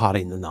 The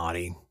Hottie and the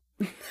Naughty.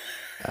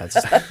 It's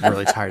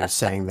really tired of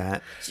saying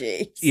that.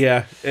 Jeez.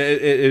 Yeah,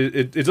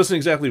 it doesn't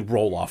exactly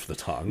roll off the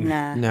tongue.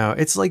 Nah. No,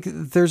 it's like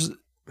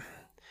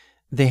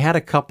they had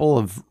a couple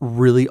of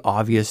really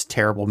obvious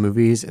terrible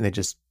movies and they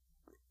just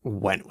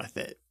went with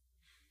it.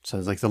 So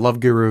it's like the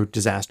Love Guru,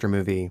 disaster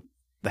movie,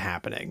 The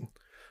Happening.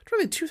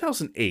 In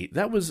 2008,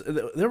 that was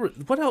there were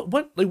what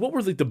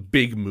were like the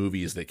big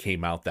movies that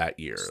came out that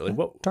year? Like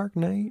what? Dark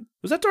Knight?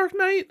 Was that Dark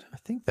Knight? I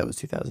think that was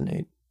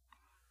 2008.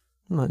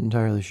 I'm not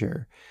entirely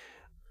sure.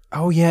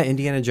 Oh yeah,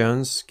 Indiana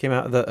Jones came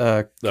out.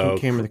 The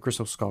Kingdom of the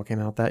Crystal Skull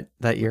came out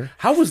that year.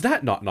 How was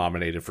that not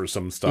nominated for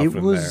some stuff?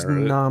 It was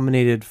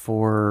nominated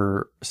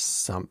for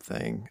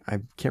something. I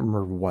can't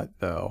remember what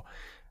though.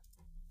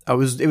 It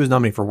was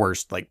nominated for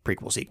worst like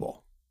prequel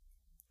sequel.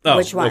 Oh,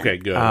 which one? Okay,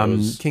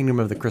 good. Kingdom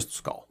of the Crystal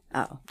Skull.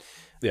 Oh,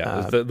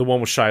 yeah, the one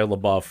with Shia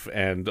LaBeouf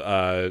and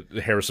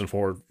Harrison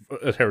Ford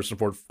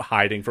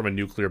hiding from a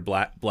nuclear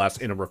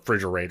blast in a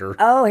refrigerator.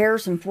 Oh,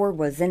 Harrison Ford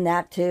was in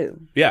that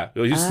too. Yeah,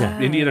 he's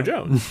Indiana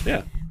Jones.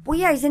 Yeah. Well,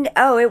 yeah, he's in.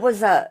 Oh, it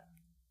was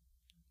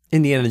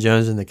Indiana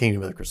Jones and the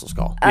Kingdom of the Crystal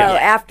Skull. Oh,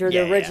 after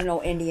the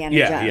original Indiana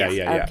Jones.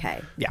 Yeah.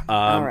 Okay. Yeah.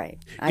 All right.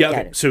 I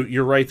get it. So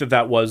you're right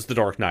that was The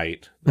Dark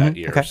Knight that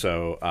year. Okay.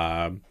 So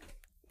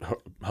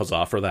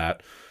huzzah for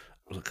that.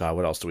 God,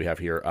 what else do we have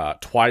here?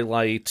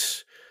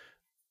 Twilight,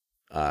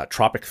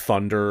 Tropic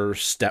Thunder,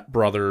 Step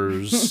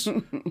Brothers,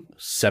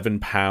 7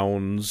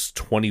 Pounds,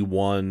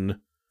 21.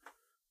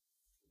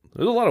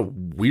 There's a lot of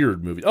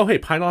weird movies. Oh, hey,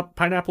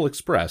 Pineapple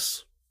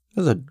Express.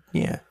 That was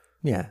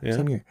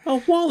same year.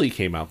 Oh, Wall-E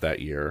came out that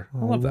year.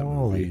 I love that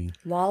movie.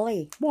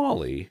 Wall-E,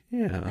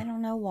 yeah. I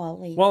don't know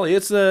Wall-E. Wall-E,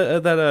 it's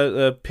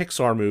a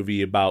Pixar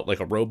movie about like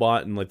a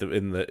robot and like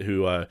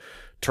who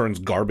turns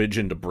garbage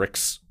into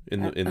bricks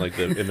in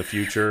the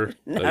future.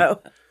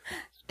 No.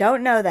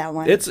 Don't know that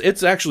one.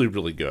 It's actually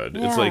really good.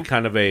 Yeah. It's like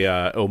kind of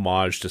a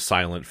homage to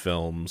silent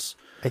films.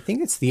 I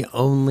think it's the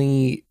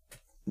only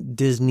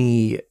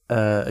Disney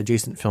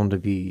adjacent film to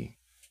be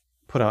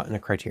put out in a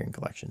Criterion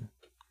Collection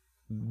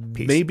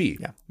piece. Maybe.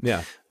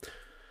 Yeah.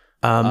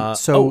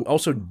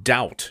 Also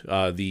Doubt,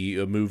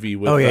 the movie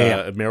with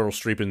Meryl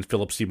Streep and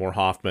Philip Seymour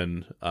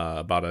Hoffman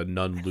about a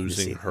nun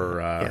losing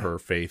her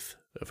faith,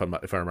 if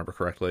I remember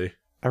correctly.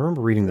 I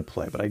remember reading the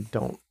play, but I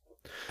don't.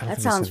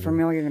 That sounds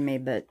familiar to me,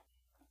 but.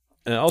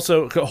 And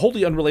also,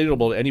 wholly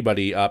unrelatable to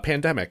anybody,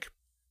 Pandemic.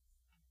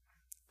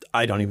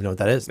 I don't even know what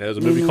that is. There's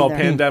a movie called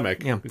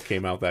Pandemic. Yeah. It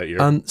came out that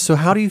year. So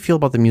how do you feel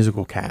about the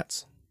musical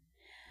Cats?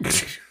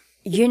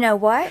 You know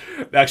what?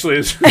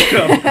 Actually,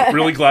 I'm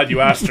really glad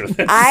you asked her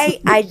this.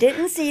 I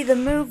didn't see the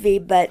movie,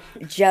 but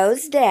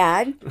Joe's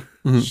dad,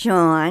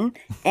 Sean,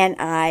 and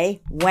I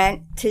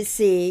went to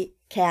see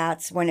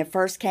Cats when it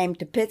first came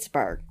to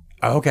Pittsburgh.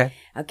 Oh, okay.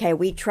 Okay,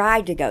 we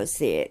tried to go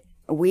see it.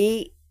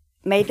 We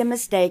made the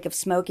mistake of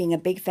smoking a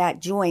big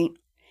fat joint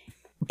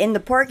in the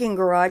parking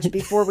garage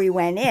before we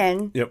went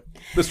in. Yep,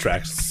 this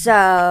tracks.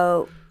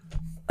 So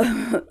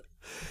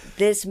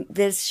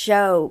this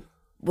show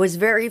was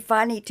very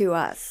funny to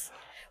us.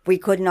 We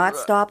could not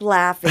stop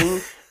laughing.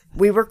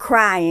 We were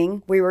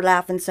crying. We were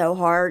laughing so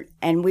hard,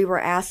 and we were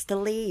asked to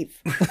leave.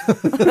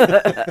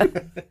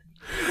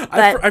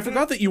 I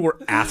forgot that you were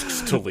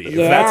asked to leave.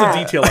 Yeah. That's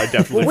a detail I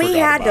definitely forgot about. We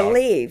had to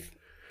leave.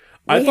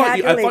 I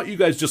thought you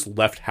guys just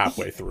left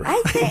halfway through.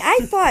 I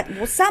thought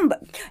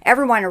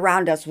everyone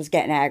around us was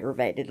getting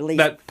aggravated. At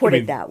least put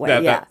it that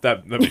way.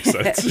 That makes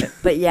sense.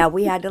 But yeah,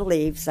 we had to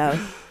leave. So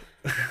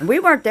we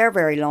weren't there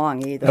very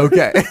long either.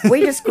 Okay.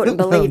 We just couldn't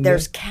believe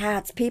there's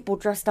cats. People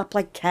dressed up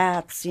like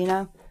cats.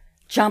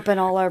 Jumping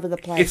all over the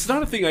place. It's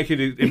not a thing I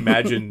could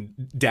imagine.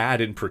 Dad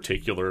in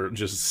particular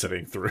just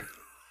sitting through.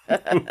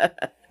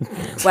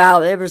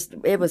 Well,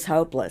 it was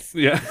hopeless.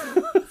 Yeah.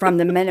 from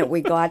the minute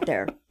we got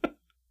there.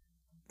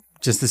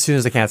 Just as soon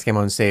as the cats came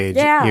on stage,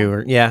 Yeah. you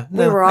were,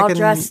 We were all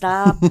dressed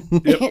up,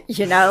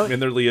 you know. in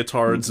their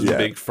leotards and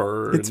big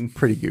fur. It's And,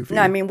 pretty goofy.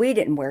 No, I mean, we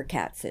didn't wear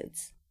cat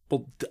suits.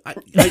 well,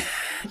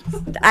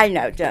 I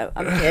know, Joe.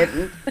 I'm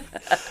kidding.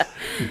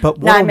 But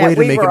what No, I a meant way to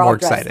we make were it all more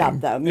dressed exciting.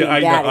 up, though. Me yeah,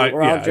 and Daddy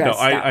were all dressed up.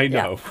 I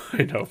Yeah.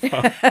 know.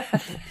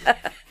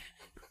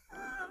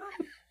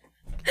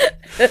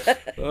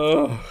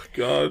 Oh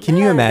God! Can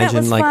you that imagine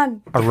was like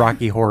fun. a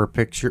Rocky Horror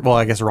picture? Well,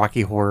 I guess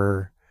Rocky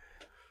Horror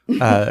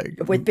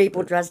With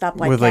people dressed up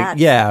like with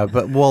cats. like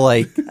but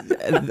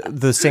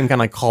the same kind of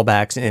like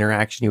callbacks and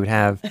interaction you would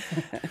have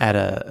at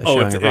a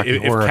showing of Rocky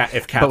Horror.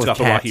 If but cats with got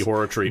the Rocky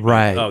Horror treatment,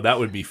 right? Oh, that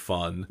would be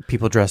fun.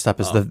 People dressed up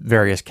as the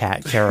various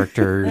cat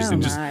characters Oh,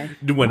 and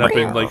my. Went up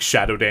and like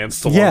shadow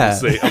danced along,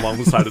 along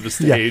the side of the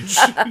stage.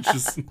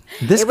 Just,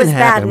 this It was can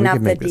bad happen. We enough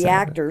can make that this the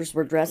happen. actors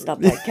were dressed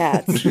up like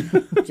cats.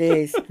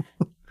 Jeez.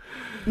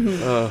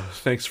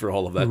 thanks for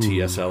all of that,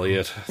 T.S.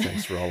 Eliot.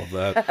 Thanks for all of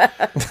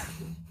that.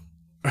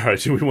 All right,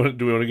 do we want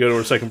to go to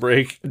our second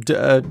break?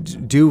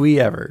 Do we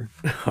ever?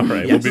 All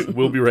right, Yes.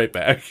 we'll be right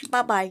back.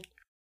 Bye-bye.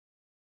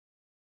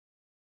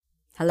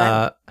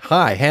 Hello.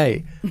 Hi,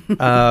 hey.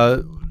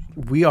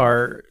 We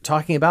are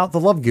talking about The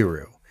Love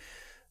Guru,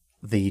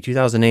 the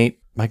 2008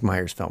 Mike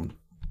Myers film.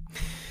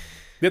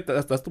 Yep,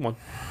 that's the one.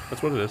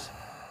 That's what it is.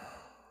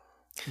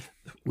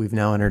 We've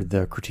now entered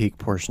the critique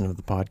portion of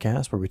the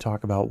podcast where we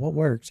talk about what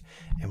worked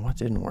and what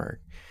didn't work.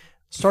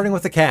 Starting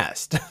with the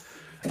cast.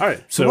 All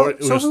right, so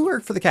Who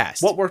worked for the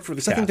cast? what worked for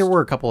the I think cast? there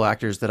were a couple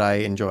actors that I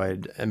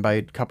enjoyed, and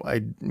by couple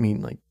I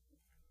mean like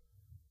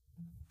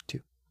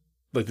two.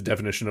 Like the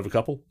definition of a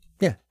couple.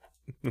 Yeah.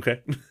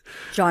 Okay.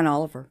 John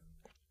Oliver.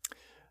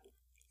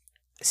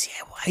 See,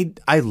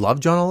 I love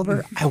John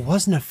Oliver. I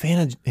wasn't a fan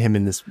of him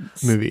in this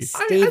movie.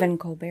 Stephen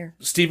Colbert.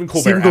 Stephen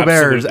Colbert. Stephen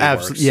Colbert is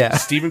absolutely works. yeah.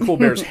 Stephen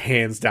Colbert's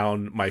hands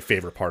down my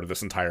favorite part of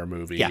this entire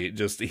movie. Yeah.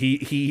 Just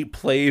he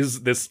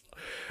plays this.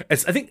 I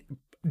think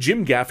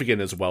Jim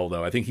Gaffigan as well,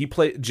 though. I think he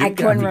played. Jim I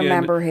couldn't Gaffigan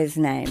remember his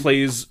name.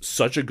 plays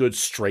such a good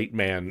straight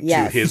man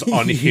Yes. to his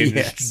unhinged,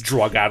 Yes.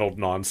 drug-addled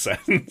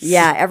nonsense.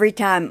 Yeah, every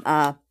time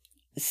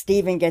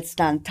Stephen gets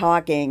done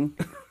talking,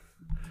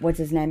 what's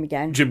his name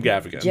again? Jim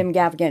Gaffigan. Jim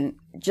Gaffigan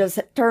just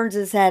turns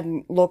his head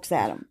and looks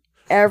at him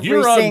every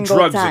You're on single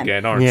drugs time.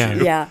 again, aren't Yeah.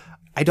 you? Yeah.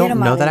 I Get don't him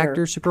know out that of here.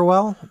 actor super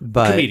well,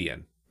 but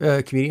Comedian.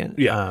 Comedian.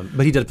 Yeah.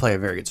 But he did play a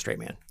very good straight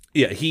man.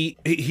 Yeah,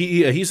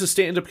 he's a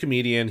stand-up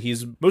comedian.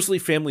 He's mostly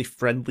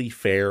family-friendly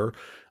fare.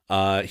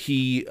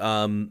 He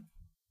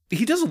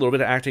does a little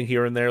bit of acting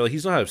here and there. Like,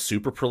 he's not a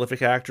super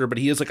prolific actor, but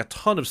he has like a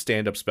ton of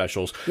stand-up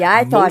specials. Yeah,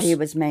 I thought he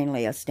was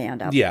mainly a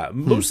stand-up. Yeah,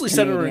 mostly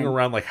centering Comedian.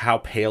 around like how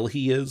pale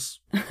he is.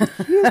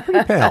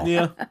 Pretty pale.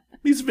 Yeah,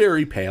 he's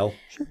very pale.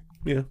 Sure.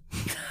 Yeah.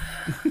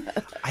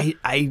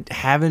 I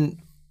haven't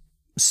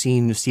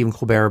seen Stephen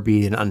Colbert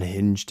be an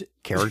unhinged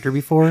character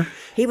before.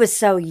 He was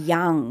so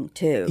young,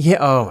 too. Yeah.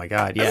 Oh my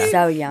God. Yeah.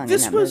 So young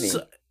This in that was,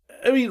 movie.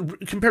 I mean,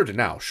 compared to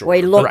now, sure. Well,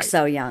 he looked Right.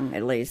 so young,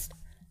 at least.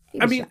 He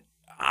I was mean,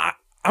 young.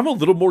 I'm a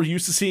little more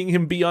used to seeing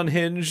him be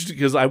unhinged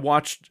because I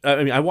watched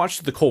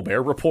the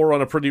Colbert Report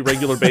on a pretty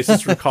regular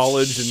basis through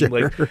college, and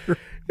like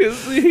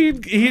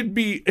he'd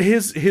be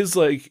his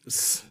like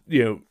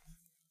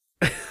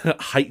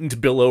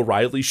heightened Bill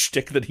O'Reilly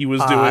shtick that he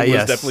was doing was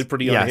yes. definitely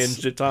pretty Yes.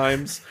 unhinged at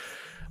times.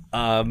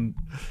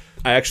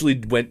 I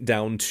actually went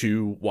down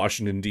to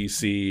Washington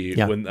D.C.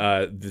 when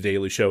the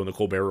Daily Show and the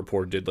Colbert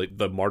Report did like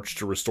the March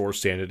to Restore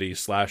Sanity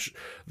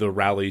 / the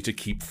rally to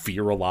keep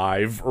fear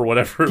alive or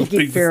whatever. To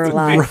keep fear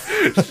alive.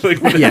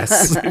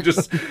 Yes.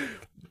 Just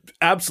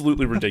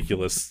absolutely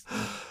ridiculous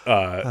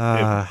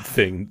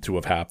thing to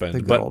have happened.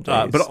 The good old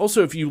days. But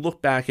also if you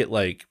look back at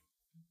like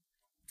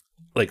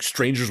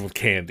Strangers with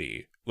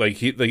Candy.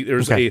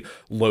 There's a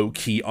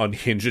low-key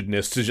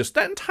unhingedness to just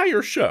that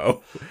entire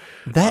show.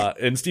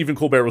 And Stephen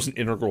Colbert was an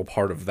integral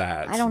part of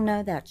that. I don't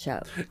know that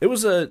show. It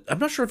was I'm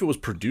not sure if it was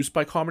produced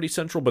by Comedy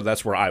Central, but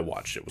that's where I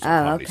watched it. It was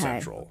on Comedy okay.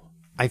 Central.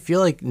 I feel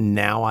like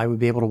now I would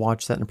be able to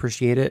watch that and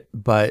appreciate it,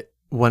 but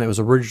when it was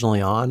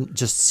originally on,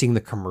 just seeing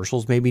the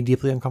commercials made me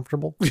deeply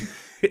uncomfortable.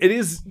 It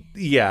is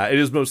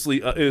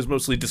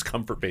mostly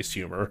discomfort-based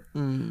humor.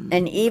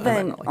 And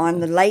even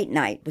on the late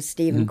night with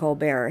Stephen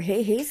Colbert,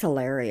 he's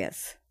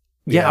hilarious.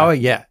 Yeah. Oh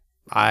yeah.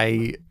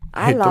 I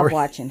love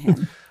watching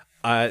him.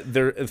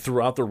 There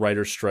throughout the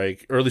writer's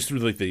strike, or at least through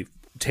like the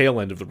tail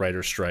end of the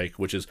writer's strike,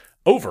 which is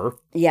over.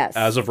 Yes.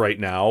 As of right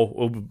now,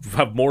 we'll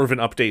have more of an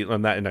update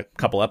on that in a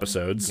couple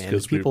episodes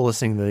because people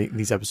listening to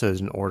these episodes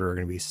in order are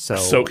going to be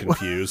so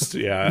confused.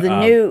 Yeah. The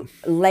new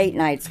late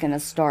night's going to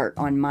start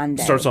on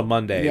Monday. Starts on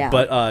Monday. Yeah.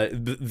 But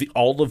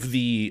all of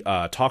the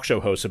talk show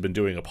hosts have been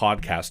doing a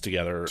podcast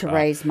together To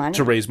raise money.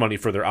 To raise money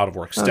for their out of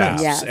work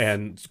staffs. Yes.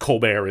 And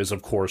Colbert is,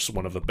 of course,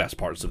 one of the best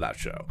parts of that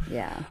show.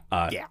 Yeah.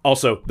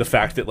 Also, the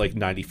fact that like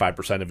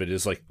 95% of it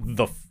is like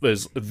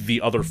the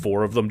other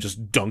 4 of them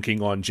just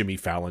dunking on Jimmy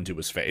Fallon to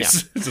his face.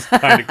 It's just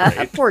kind of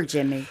great. Poor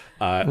Jimmy.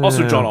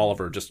 Also, John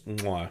Oliver just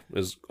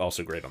is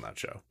also great on that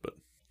show. But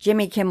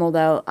Jimmy Kimmel,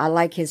 though, I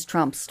like his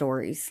Trump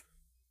stories.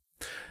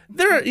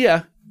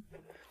 yeah.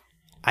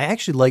 I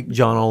actually like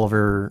John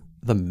Oliver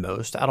the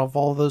most out of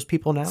all of those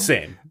people now.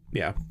 Same.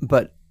 Yeah.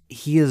 But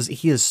he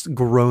has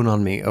grown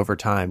on me over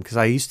time because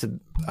I used to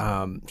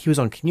he was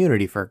on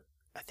Community for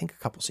I think a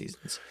couple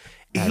seasons.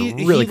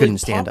 And I really couldn't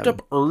stand him. Popped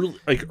up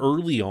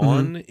early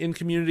on in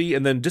Community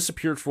and then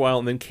disappeared for a while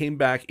and then came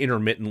back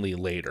intermittently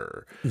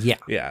later. Yeah.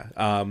 Yeah.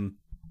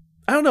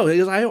 I don't know.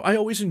 I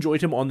always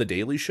enjoyed him on The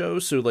Daily Show.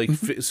 So like,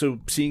 so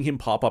seeing him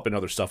pop up in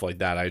other stuff like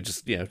that, I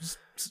just,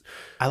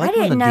 I liked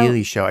him on The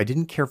Daily Show. I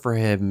didn't care for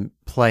him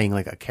playing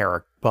like a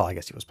character. Well, I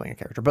guess he was playing a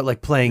character, but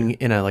like playing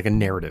in a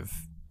narrative.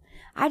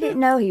 I didn't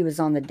know he was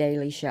on The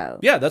Daily Show.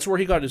 Yeah, that's where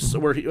he got his.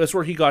 That's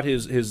where he got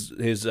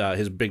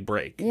his big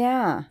break.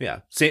 Yeah. Yeah.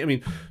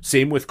 Same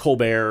with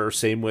Colbert.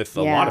 Same with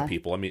a lot of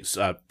people. I mean,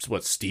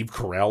 Steve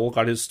Carell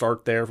got his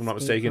start there, if I'm not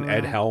mistaken.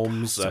 Ed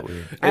Helms. So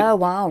weird. Oh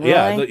wow!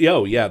 Really?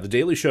 Yeah. The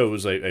Daily Show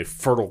was a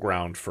fertile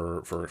ground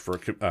for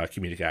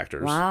comedic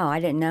actors. Wow,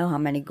 I didn't know how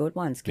many good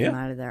ones came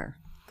out of there.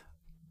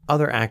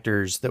 Other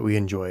actors that we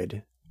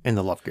enjoyed in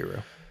The Love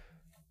Guru.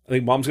 I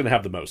think Mom's going to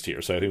have the most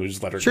here, so I think we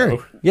just let her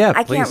go. Yeah,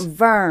 I please. can't.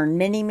 Vern,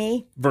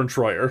 Mini-Me. Vern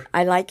Troyer.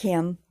 I like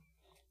him.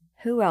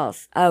 Who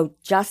else? Oh,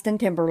 Justin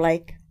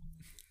Timberlake.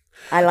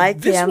 I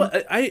like him.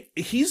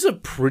 He's a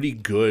pretty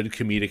good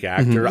comedic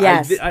actor.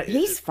 Yes,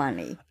 he's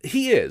funny.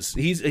 He is.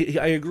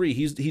 I agree.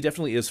 He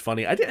definitely is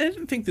funny. I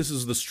didn't think this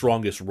is the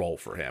strongest role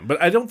for him,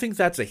 but I don't think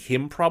that's a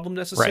him problem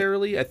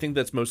necessarily. Right. I think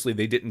that's mostly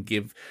they didn't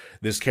give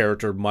this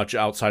character much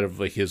outside of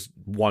like his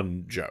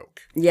one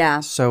joke. Yeah.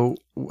 So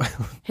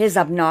his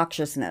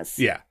obnoxiousness.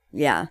 Yeah.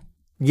 Yeah.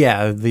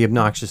 Yeah, the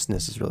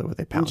obnoxiousness is really what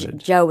they pounded.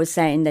 Joe was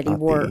saying that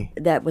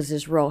that was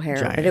his real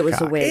hair, but it was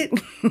a wig.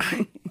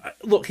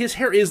 Look, his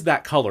hair is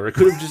that color. It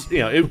could have just,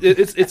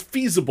 it's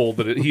feasible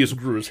that he just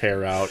grew his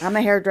hair out. I'm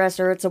a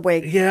hairdresser. It's a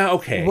wig. Yeah,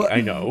 okay,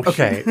 I know.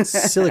 Okay,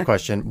 silly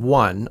question.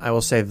 One, I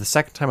will say the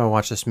second time I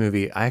watched this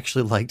movie, I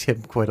actually liked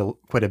him quite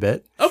a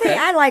bit. Okay. See,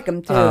 I like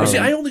him too. See,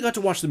 I only got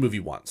to watch the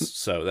movie once,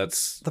 so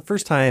that's... The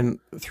first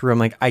time through, I'm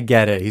like, I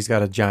get it. He's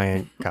got a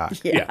giant cock.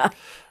 Yeah.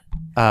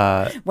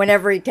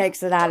 Whenever he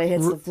takes it out, it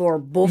hits the floor.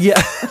 Boof. Yeah.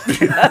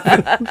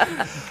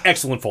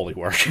 Excellent Foley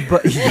work.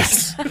 But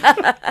yes.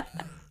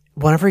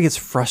 Whenever he gets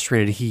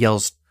frustrated, he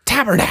yells,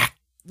 "Tabernacle!"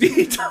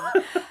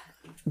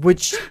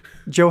 Which,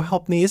 Joe,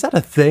 help me. Is that a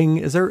thing?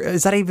 Is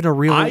that even a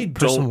real I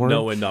person don't word?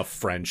 know enough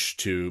French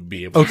to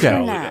be able to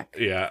tell.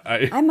 Yeah.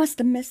 I must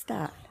have missed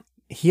that.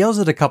 He yells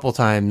it a couple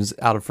times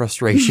out of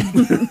frustration,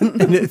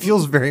 and it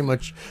feels very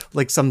much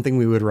like something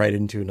we would write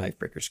into a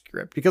Knifebreaker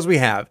script, because we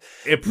have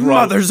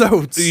Mother's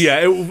Oats.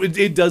 Yeah,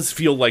 it does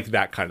feel like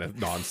that kind of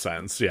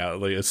nonsense. Yeah,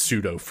 like a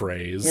pseudo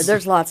phrase. Yeah,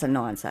 there's lots of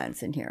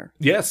nonsense in here.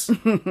 Yes,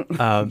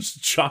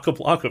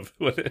 chock-a-block of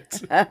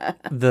it.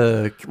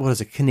 What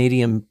is it?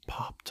 Canadian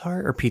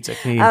Pop-Tart or pizza?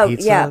 Canadian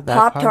pizza. Yeah,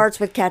 Pop-Tarts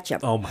with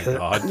ketchup. Oh my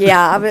god.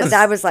 Yeah,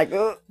 I was like,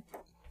 ugh.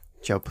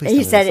 Joe, please.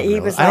 He said it. He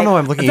was. I don't know.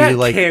 I'm looking at you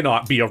like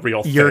cannot be a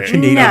real thing. You're a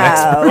Canadian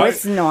expert. right?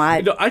 It's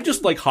not. I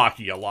just like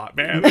hockey a lot,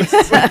 man.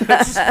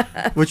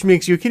 Which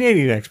makes you a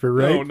Canadian expert,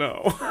 right? Oh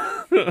no.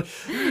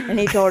 And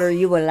he told her,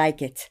 "You will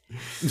like it."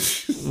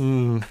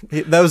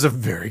 That was a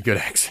very good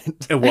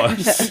accent. It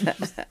was.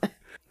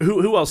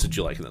 Who else did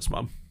you like in this,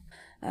 Mom?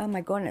 Oh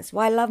my goodness!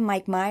 Well, I love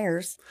Mike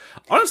Myers.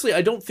 Honestly,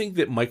 I don't think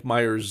that Mike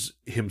Myers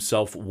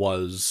himself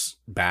was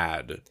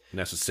bad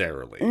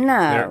necessarily.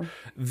 No.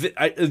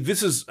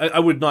 I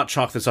would not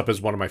chalk this up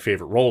as one of my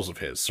favorite roles of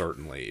his,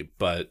 certainly.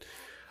 But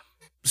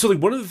so like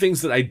one of the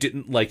things that I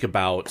didn't like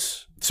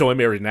about So I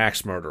Married an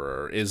Axe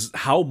Murderer is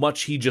how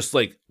much he just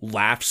like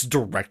laughs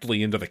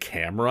directly into the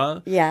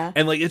camera. Yeah.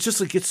 And like it's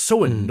just like it's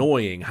so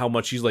annoying how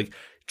much he's like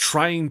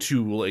trying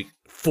to like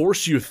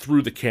force you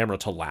through the camera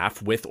to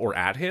laugh with or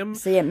at him.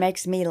 See, it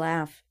makes me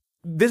laugh.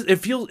 This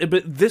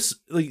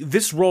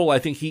role, I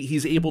think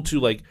he's able to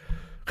like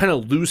kind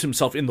of lose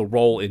himself in the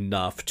role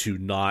enough to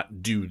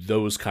not do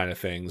those kind of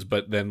things,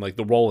 but then like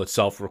the role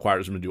itself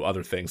requires him to do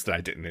other things that I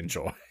didn't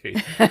enjoy.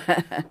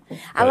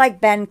 I like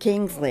Ben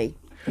Kingsley.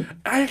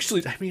 I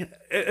mean,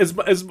 as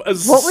what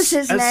was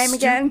his name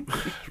again?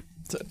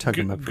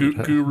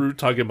 Guru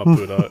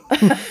Tagemaputa.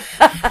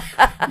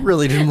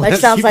 Really didn't want that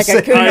to sounds like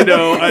a saying. I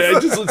know.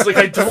 It's like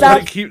I don't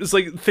want to keep. It's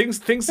like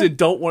things I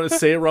don't want to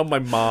say around my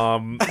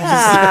mom.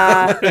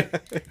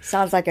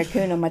 Sounds like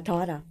Hakuna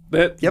Matata.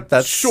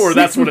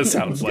 That's what it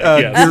sounds like.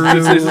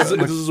 Yes,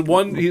 this is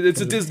one. It's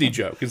a Disney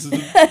joke. It's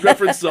a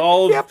reference to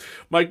all of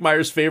Mike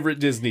Myers' favorite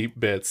Disney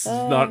bits,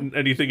 not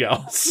anything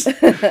else.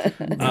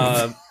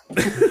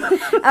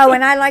 Oh,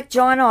 and I like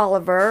John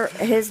Oliver.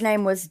 His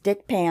name was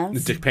Dick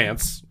Pants. Dick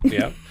Pants.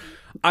 Yeah.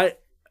 I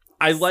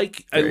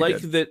like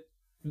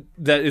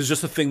that is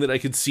just a thing that I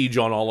could see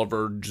John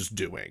Oliver just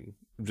doing.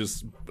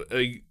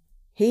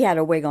 He had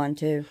a wig on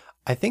too.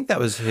 I think that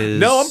was his.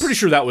 No, I'm pretty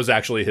sure that was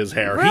actually his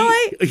hair.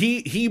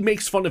 Really? He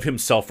makes fun of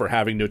himself for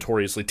having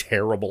notoriously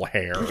terrible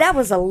hair. That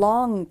was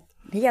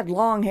he had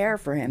long hair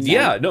for him.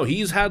 Yeah, no,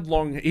 he's had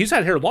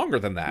hair longer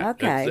than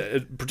that.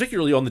 Okay.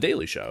 Particularly on the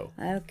Daily Show.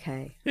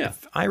 Okay. Yeah.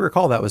 If I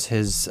recall that was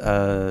his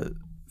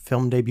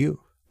film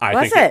debut.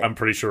 I'm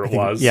pretty sure it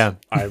was. Yeah.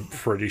 I'm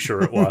pretty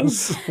sure it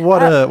was.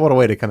 What a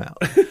way to come out.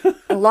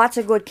 Lots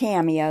of good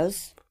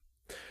cameos.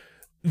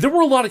 There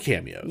were a lot of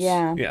cameos.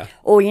 Yeah. Yeah.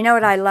 Oh, you know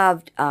what I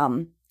loved?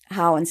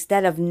 How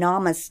instead of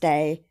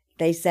namaste,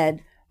 they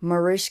said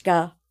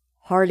Mariska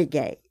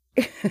Hargitay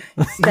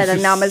instead of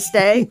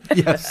namaste.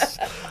 Yes.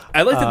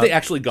 I like that they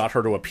actually got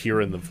her to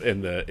appear in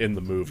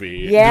the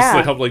movie. Yeah. Just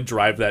to help like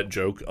drive that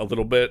joke a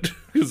little bit,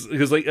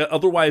 because like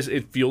otherwise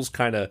it feels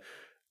kind of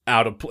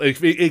out of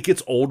place. It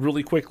gets old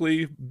really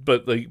quickly,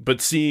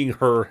 but seeing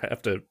her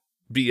have to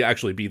be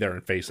there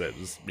and face it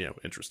is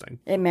interesting.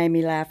 It made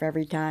me laugh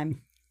every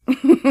time.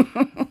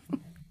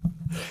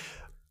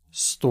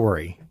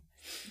 Story.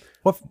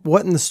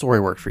 What in the story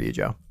worked for you,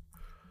 Joe?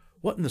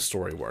 What in the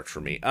story worked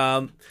for me?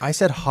 I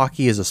said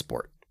hockey is a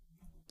sport.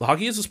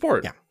 Hockey is a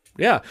sport.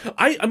 Yeah.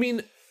 I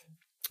mean,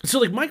 so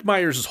like Mike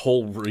Myers'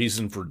 whole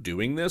reason for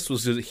doing this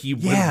was that he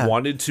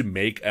wanted to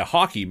make a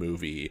hockey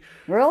movie.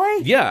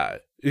 Really? Yeah.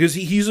 Because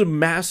he's a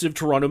massive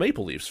Toronto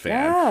Maple Leafs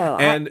fan. Oh,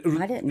 and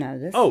I didn't know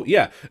this. Oh,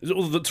 yeah.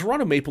 The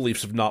Toronto Maple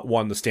Leafs have not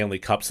won the Stanley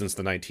Cup since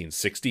the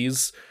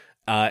 1960s.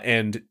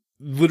 And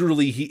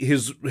literally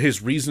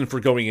his reason for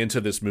going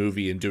into this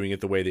movie and doing it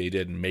the way they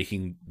did and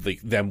making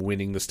them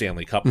winning the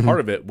Stanley Cup,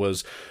 part of it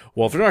was,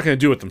 well, if they're not going to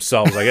do it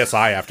themselves, I guess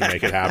I have to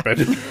make it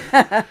happen.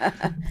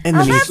 And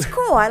that's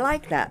cool. I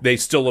like that. They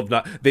still have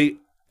not.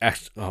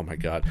 Oh my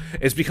god!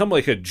 It's become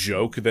like a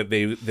joke that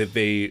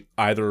they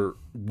either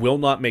will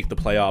not make the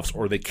playoffs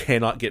or they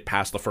cannot get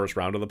past the first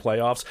round of the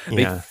playoffs. Yeah.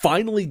 They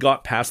finally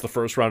got past the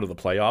first round of the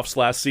playoffs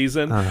last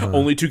season,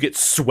 only to get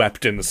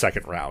swept in the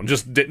second round.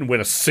 Just didn't win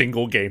a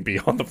single game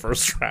beyond the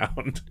first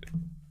round.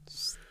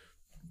 It's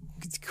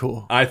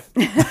cool. I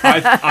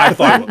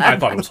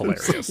thought it was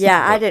hilarious.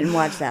 Yeah, I didn't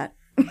watch that.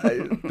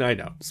 I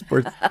know.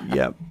 Sports.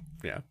 Yeah.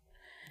 Yeah.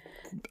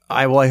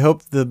 I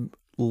hope the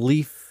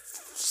Leafs.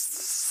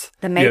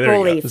 The Yeah, there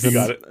Maple you Leafs. go. You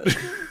got it.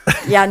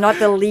 Yeah, not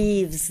the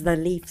leaves, the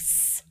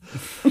Leafs.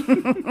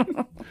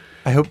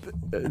 I hope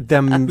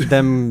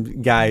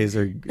them guys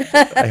are.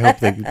 I hope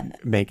they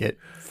make it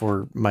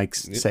for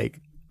Mike's sake.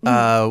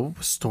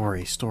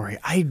 Story.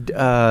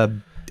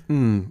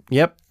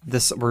 Yep.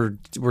 This we're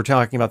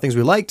talking about things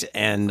we liked,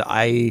 and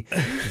the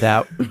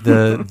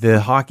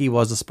hockey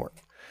was a sport.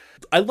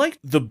 I liked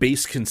the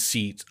base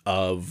conceit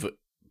of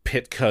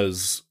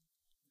Pitka's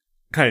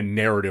kind of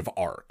narrative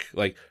arc,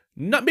 like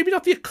maybe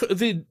not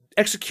the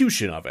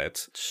execution of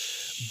it,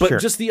 but Sure.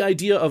 just the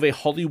idea of a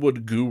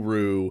Hollywood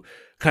guru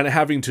kind of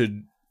having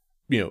to,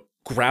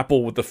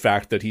 grapple with the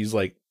fact that he's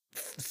like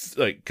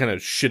kind of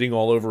shitting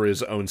all over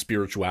his own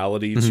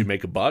spirituality to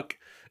make a buck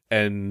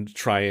and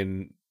try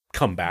and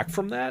come back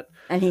from that.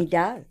 And he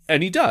does.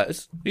 And he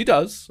does.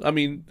 I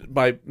mean,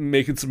 by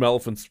making some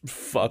elephants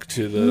fuck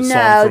to the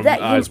song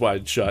from Eyes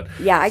Wide Shut.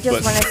 Yeah, I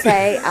just want to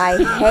say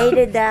I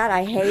hated that.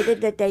 I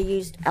hated that they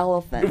used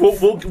elephants.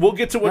 We'll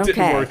get to what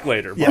didn't work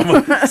later.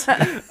 Yeah.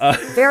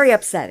 Very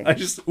upsetting.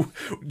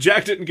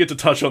 Jack didn't get to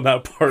touch on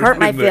that part Hurt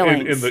my in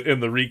feelings. the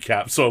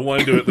recap, so I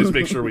wanted to at least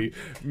make sure we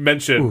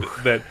mentioned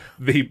that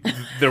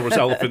there was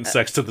elephant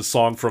sex to the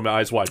song from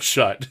Eyes Wide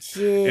Shut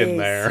in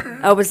there.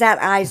 Oh, was that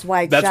Eyes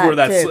Wide Shut?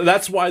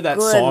 That's why that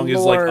Good song is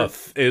Lord. like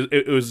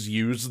it was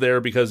used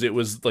there, because it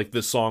was like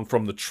the song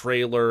from the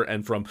trailer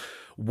and from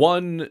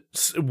one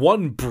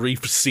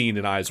brief scene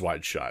in Eyes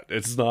Wide Shut.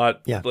 It's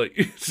not like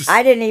it's just,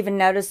 I didn't even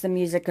notice the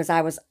music because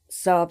I was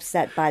so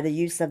upset by the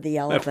use of the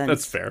elephants.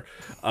 that's fair.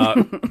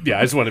 Yeah,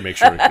 I just want to make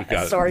sure we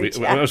got Sorry, it.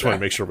 I just want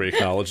to make sure we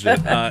acknowledged it.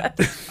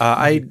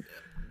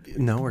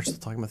 No, we're still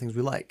talking about things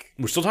we like.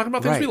 We're still talking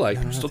about things Right. we like.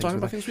 No, We're still talking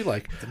about things we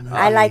like.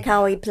 I like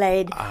how he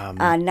played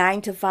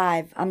 9 to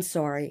 5. I'm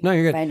sorry. No,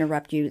 you're good. If I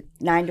interrupt you.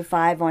 9 to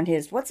 5 on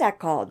his, what's that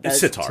called? It's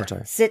sitar.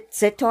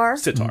 Sitar?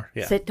 Sitar,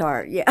 yeah.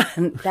 Sitar, yeah.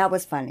 That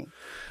was funny.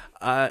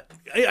 I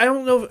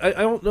don't know. I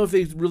don't know if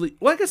they really.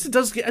 Well, I guess it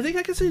does. I think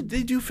I can say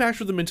they do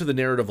factor them into the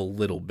narrative a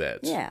little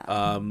bit.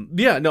 Yeah.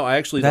 Yeah. No, I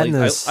actually That like. and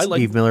the I like.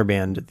 Steve Miller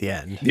Band at the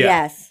end. Yeah.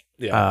 Yes.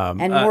 Yeah.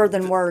 And more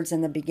than words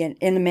in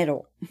the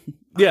middle.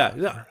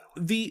 Yeah.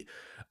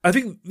 I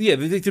think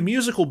the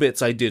musical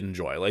bits I did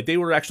enjoy. Like they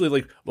were actually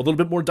like a little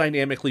bit more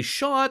dynamically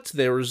shot.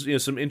 There was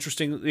some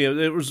interesting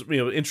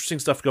interesting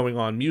stuff going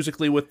on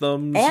musically with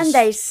them. And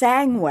they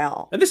sang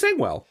well. And they sang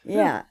well.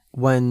 Yeah.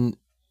 When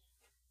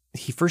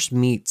he first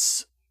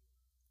meets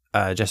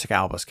Jessica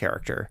Alba's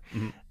character,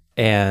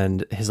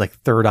 and his like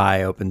third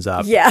eye opens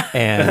up,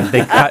 and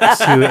they cut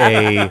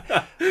to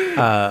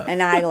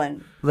an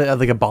island,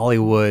 like a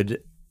Bollywood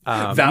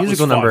that musical was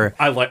fun. number.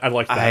 I like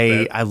that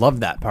bit. I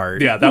love that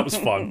part. Yeah, that was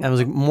fun. And I was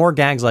like, more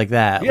gags like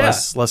that, Yeah.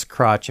 less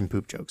crotch and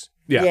poop jokes.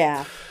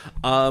 Yeah.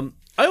 I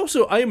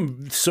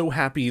am so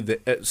happy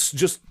that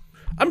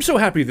I'm so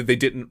happy that they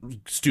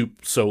didn't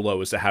stoop so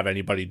low as to have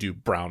anybody do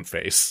brown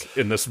face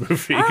in this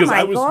movie, because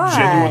my I was God.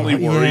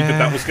 genuinely worried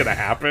that was going to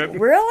happen.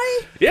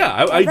 Really?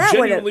 Yeah, I that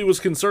genuinely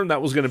was concerned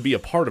that was going to be a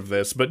part of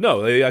this, but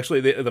no,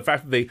 the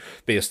fact that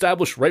they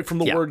established right from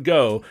the word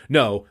go,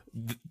 no,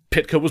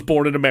 Pitka was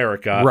born in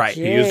America. Right.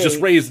 He is just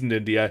Jeez. raised in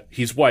India.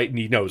 He's white and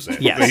he knows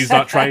it. Yes. He's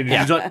not trying.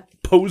 He's not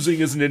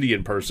posing as an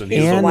Indian person.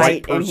 He's And a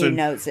white white and he person.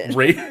 knows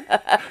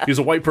it. He's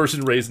a white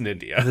person raised in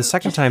India. The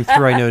second time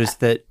through, I noticed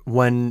that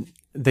when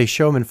they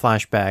show him in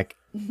flashback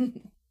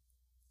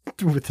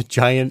with a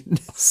giant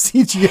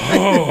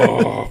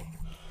CGI.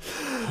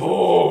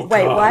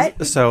 Wait,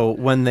 what? So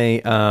when they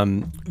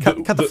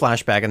cut the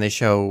flashback and they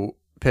show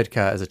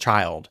Pitka as a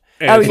child.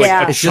 And it's yeah.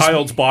 like a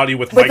child's body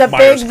with With Mike a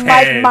Myers' big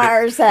head. Mike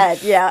Myers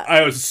head, yeah.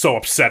 I was so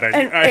upsetting.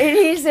 And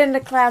he's in the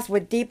class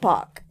with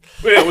Deepak.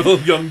 Yeah, with a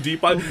young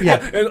Deepak. Yeah,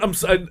 and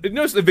I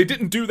noticed if they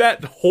didn't do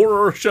that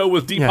horror show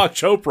with Deepak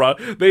Chopra,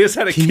 they just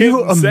had a Can kid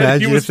you and said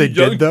he imagine was if they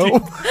young did, though?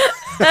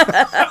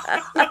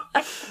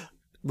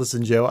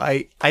 Listen, Joe,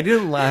 I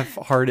didn't laugh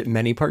hard at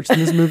many parts in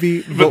this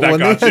movie, but that when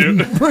got they you.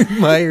 had Mike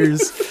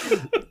Myers,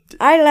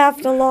 I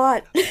laughed a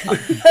lot.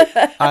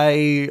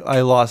 I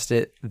lost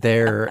it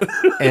there.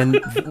 And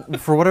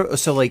for what,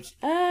 so like,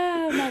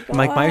 Oh my god.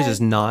 Mike Myers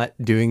is not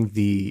doing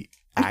the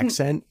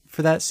accent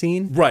for that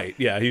scene. Right,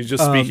 yeah, he's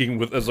just speaking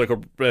with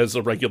as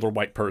a regular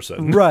white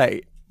person.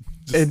 Right.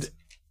 And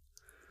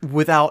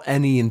without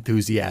any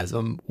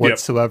enthusiasm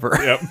whatsoever.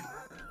 Yep.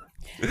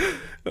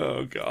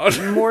 Oh,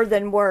 God. More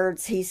than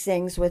words, he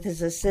sings with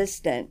his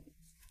assistant,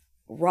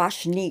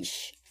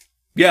 Rashnish.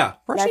 Yeah.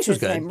 That's Rashnish was his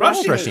good. name.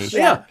 Rashnish.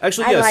 Yeah.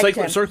 Actually, I yeah, liked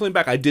him. circling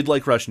back, I did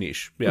like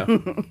Rashnish. Yeah.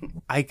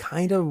 I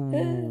kind of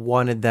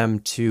wanted them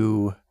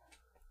to...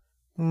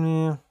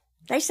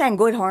 They sang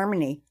good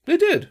harmony. They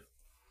did.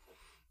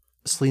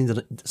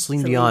 Celine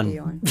Celine Dion.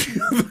 Dion.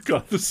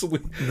 God,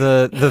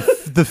 the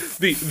The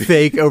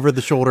fake over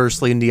the shoulder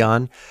Celine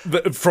Dion.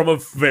 from a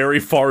very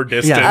far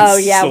distance. Oh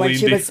yeah, when Celine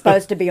she was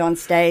supposed to be on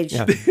stage.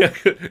 Yeah.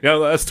 yeah,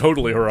 that's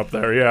totally her up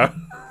there. Yeah,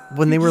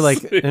 When they were like,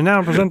 and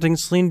now presenting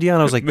Celine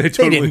Dion, I was like, they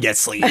totally- didn't get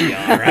Celine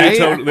Dion, right? they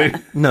totally.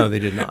 No, they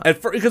did not.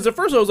 Because at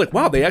first I was like,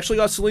 wow, they actually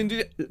got Celine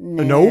Dion.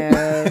 Nope.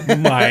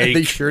 Mike,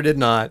 They sure did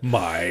not.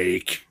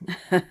 Mike.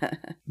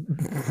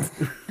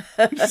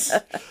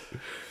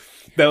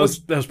 That was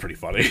pretty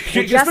funny,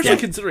 especially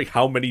considering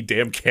how many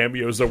damn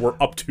cameos there were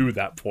up to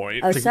that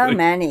point. Oh, so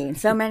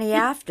many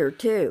after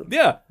too.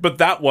 Yeah, but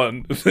that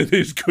one they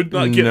just could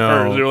not get No.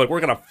 her. They were like, "We're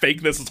gonna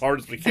fake this as hard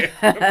as we can."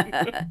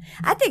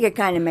 I think it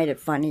kind of made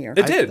it funnier.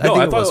 It did. I No,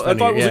 think I it was thought it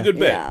funny, was a yeah. good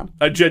bit. Yeah.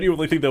 I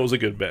genuinely think that was a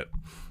good bit.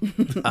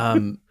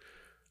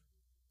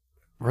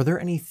 Were there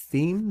any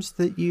themes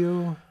that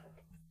you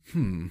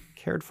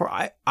cared for?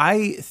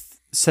 I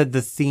said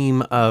the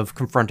theme of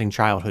confronting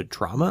childhood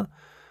trauma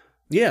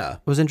Yeah,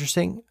 was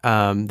interesting.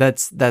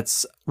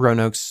 That's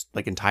Roanoke's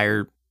like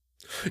entire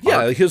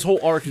like his whole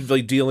arc of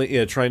like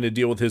trying to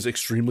deal with his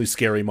extremely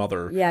scary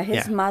mother. Yeah,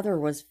 his Yeah. mother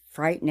was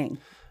frightening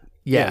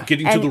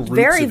Getting to and the roots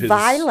very of his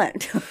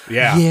violent.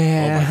 Yeah.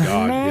 Yeah. Oh my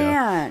god. Yeah.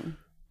 Man,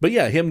 But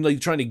yeah, him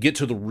like trying to get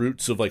to the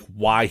roots of like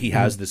why he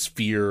has this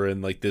fear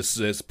and like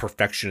this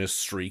perfectionist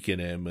streak in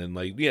him, and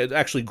like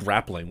actually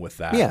grappling with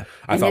that. Yeah.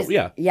 I And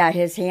thought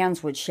his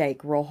hands would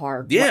shake real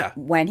hard. Yeah.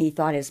 when he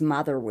thought his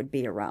mother would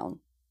be around.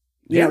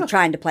 You know,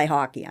 trying to play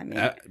hockey. I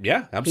mean,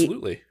 yeah,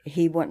 absolutely.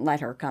 he wouldn't let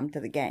her come to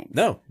the games.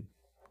 No,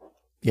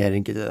 Yeah, I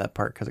didn't get to that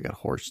part because I got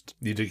horsed.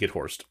 you did get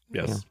horsed.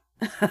 Yes,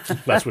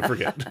 lest we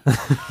forget.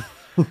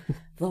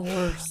 The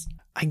worst.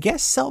 I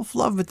guess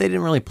self-love, but they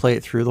didn't really play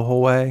it through the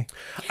whole way.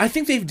 I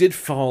think they did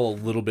fall a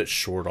little bit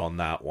short on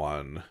that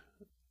one.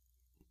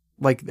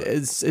 Like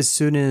as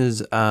soon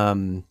as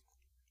Hakuna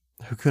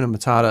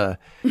Matata,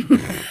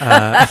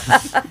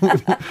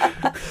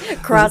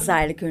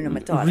 Cross-eyed Hakuna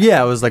Matata.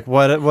 yeah, I was like,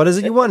 what is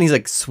it you want? And he's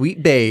like,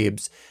 sweet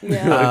babes.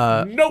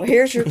 Yeah. Nope. Well,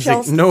 here's your He's like,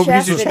 chastity, "No,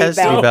 here's your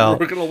chastity belt belt."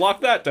 We're gonna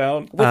lock that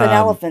down. with an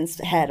elephant's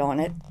head on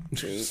it.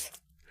 Jeez.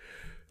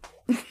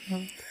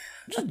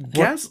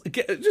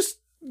 Just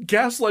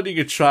gaslighting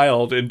a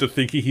child into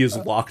thinking he is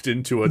locked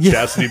into a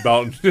chastity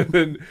belt,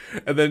 and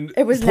then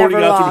It was pointing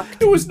never out to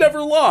locked. me, it was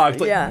never locked.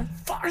 Like, Yeah.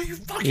 Are you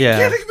fucking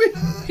Yeah. kidding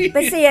me?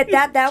 But see,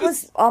 that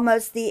was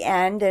almost the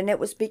end, and it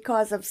was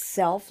because of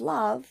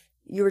self-love.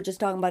 You were just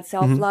talking about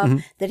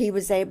self-love, that he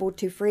was able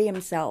to free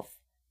himself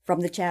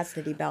from the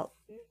chastity belt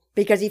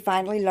because he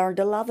finally learned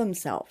to love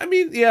himself. I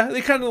mean, yeah,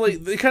 they kind of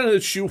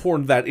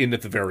shoehorned that in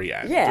at the very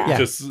end. Yeah. Yeah.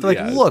 Just They're like,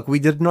 yeah. look, we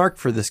did an arc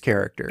for this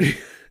character.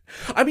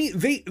 I mean,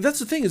 that's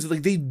the thing is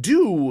like they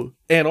do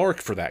an arc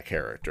for that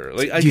character.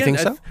 Like, Do you think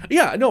so?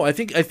 Yeah, no, I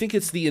think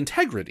it's the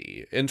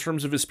integrity in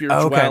terms of his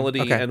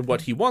spirituality okay. and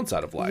what he wants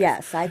out of life.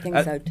 Yes, I think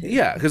so too.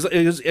 Yeah, because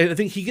I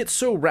think he gets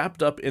so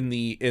wrapped up in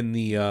the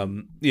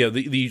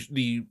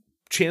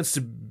chance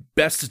to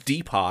best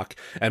Deepak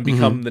and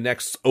become the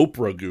next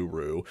Oprah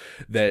guru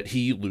that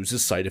he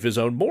loses sight of his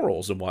own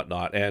morals and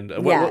whatnot. And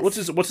Yes. what's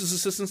his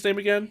assistant's name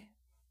again?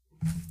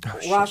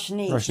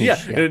 Rashni. Rashni. Yeah,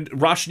 Yeah. and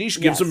Rashnish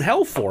gives Yes. him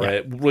hell for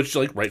it, which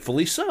like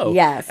rightfully so.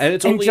 Yes, and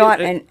it's only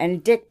John,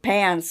 and Dick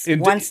Pants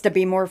and wants to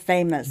be more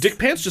famous. Dick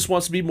Pants just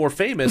wants to be more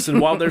famous, and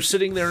while they're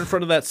sitting there in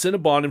front of that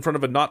Cinnabon, in front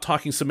of a not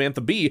talking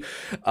Samantha Bee,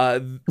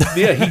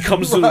 he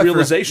comes to the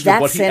realization that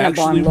of what he Cinnabon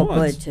actually looked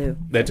wants. good too.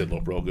 That did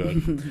look real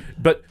good.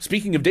 But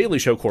speaking of Daily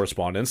Show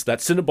correspondence, that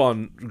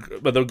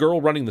Cinnabon, the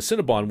girl running the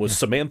Cinnabon was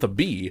Samantha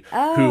Bee,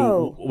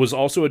 Oh. who was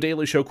also a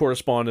Daily Show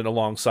correspondent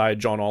alongside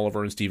John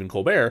Oliver and Stephen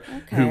Colbert,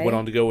 who Okay. went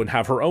on to go and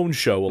have her own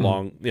show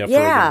along for a good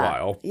Yeah,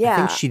 while. yeah. I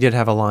think she did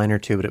have a line or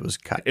two, but it was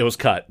cut. It was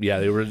cut. Yeah,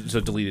 it's a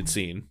deleted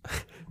scene.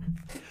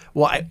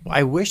 Well,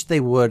 I wish they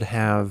would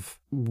have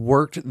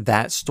worked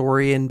that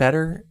story in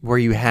better, where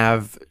you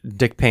have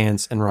Dick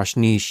Pants and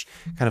Rajneesh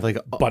kind of like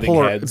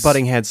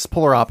butting heads,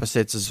 polar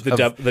opposites.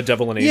 The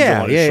devil and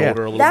angel on his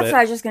shoulder a little bit. That's what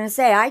I was just going to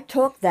say. I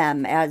took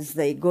them as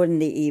the good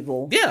and the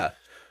evil. Yeah.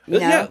 You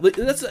know?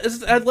 Yeah,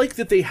 I like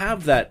that they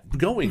have that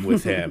going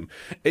with him,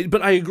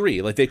 but I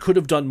agree. Like they could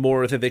have done more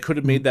with it. They could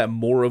have made that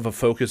more of a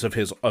focus of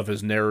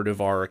his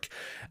narrative arc.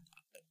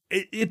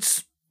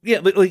 It's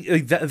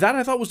that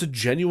I thought was a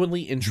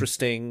genuinely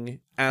interesting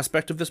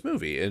aspect of this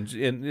movie,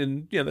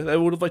 and I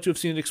would have liked to have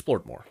seen it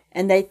explored more.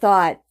 And they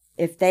thought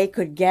if they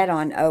could get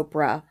on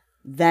Oprah,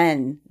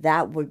 then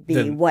that would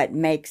be what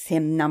makes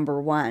him number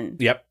one.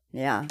 Yep.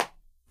 Yeah.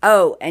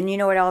 Oh, and you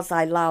know what else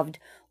I loved?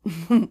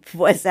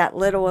 Was that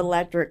little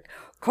electric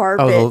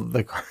carpet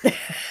the carpet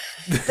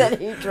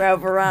that he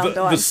drove around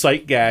on. The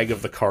sight gag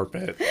of the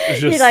carpet.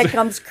 He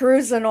comes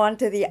cruising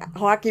onto the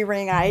hockey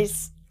ring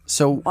ice.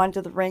 So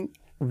onto the rink.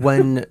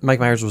 When Mike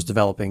Myers was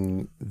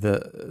developing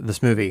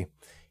this movie,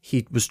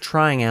 he was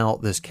trying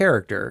out this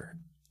character,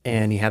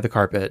 and he had the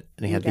carpet,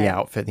 and he had the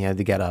outfit, and he had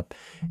the getup,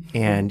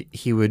 and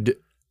he would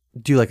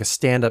do like a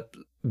stand-up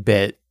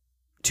bit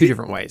 2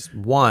 different ways.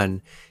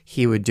 One,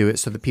 he would do it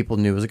so that people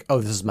knew it was like,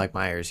 oh, this is Mike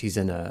Myers. He's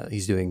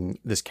doing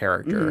this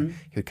character.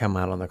 He would come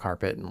out on the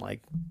carpet and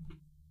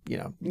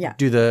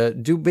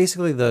do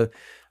basically the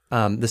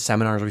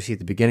seminars we see at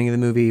the beginning of the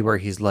movie where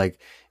he's like,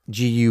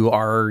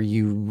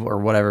 GURU or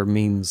whatever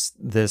means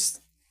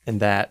this and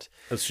that.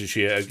 That's I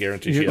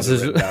guarantee she has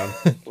it written down.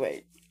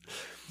 Wait.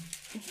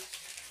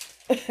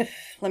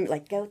 Let me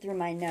go through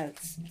my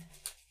notes.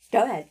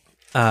 Go ahead.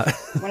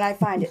 When I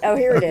find it. Oh,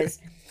 here it is.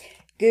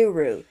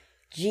 Guru.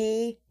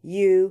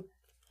 GURU.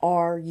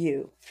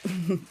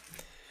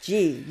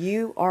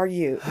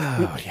 GURU.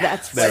 Oh, yeah.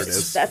 That's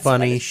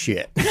funny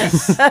shit.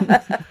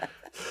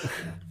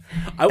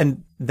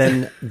 And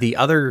then the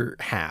other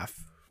half,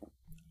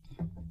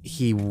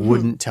 he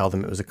wouldn't tell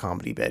them it was a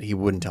comedy bit. He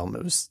wouldn't tell them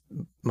it was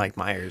Mike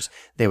Myers.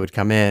 They would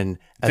come in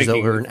as though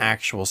it were an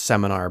actual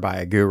seminar by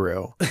a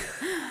guru.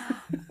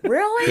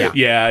 Really?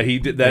 Yeah, he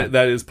did that.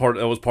 That was part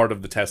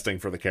of the testing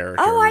for the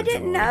character. Oh, I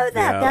didn't know that.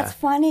 Yeah. That's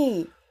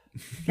funny.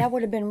 That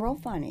would have been real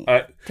funny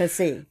to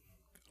see.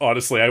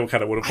 Honestly, I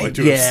kind of would have liked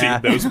to have seen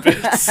those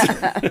bits.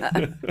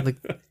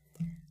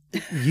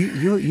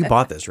 You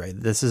bought this, right?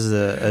 This is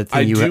a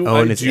thing you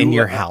own. It's in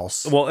your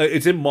house. Well,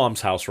 it's in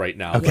Mom's house right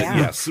now. Okay. But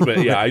yes,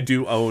 but yeah, I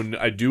do own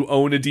a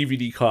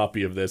DVD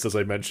copy of this, as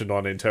I mentioned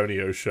on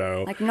Antonio's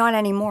show. Not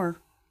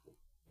anymore.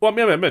 Well, I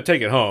mean, I'm going to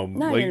take it home.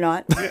 No, you're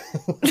not.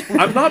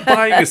 I'm not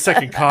buying a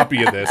second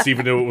copy of this,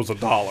 even though it was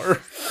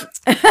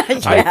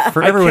 $1.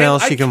 For everyone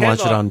else, you can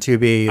watch it on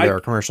Tubi. There are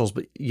commercials,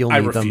 but you'll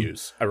need them.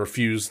 I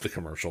refuse the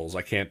commercials.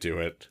 I can't do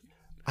it.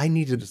 I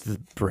needed the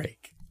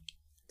break.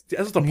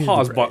 That's what the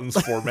pause button's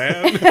for,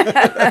 man.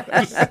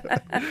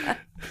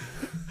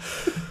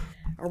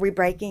 Are we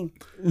breaking?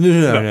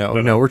 No,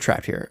 we're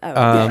trapped here.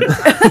 Oh.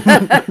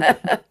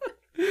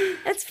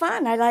 It's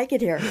fun. I like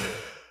it here.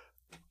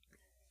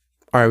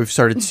 All right, we've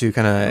started to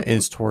kind of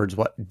inch towards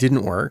what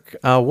didn't work.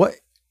 What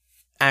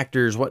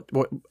actors, what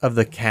of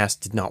the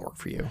cast did not work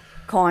for you?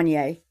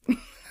 Kanye.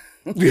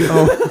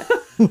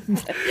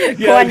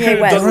 Kanye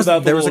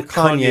West. There was a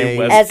Kanye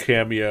West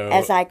cameo,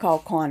 as I call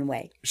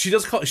Conway. She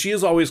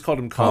has always called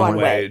him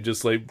Conway,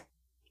 just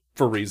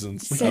for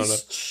reasons.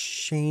 He's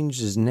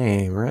changed his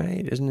name,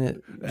 right? Isn't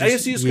it? I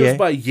guess he just goes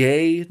by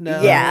Ye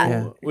now.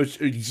 Yeah.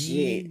 Which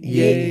Ye.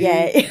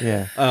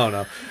 Yeah. I don't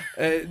know.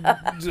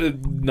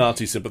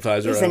 Nazi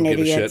sympathizer. He's I don't an give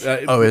idiot. a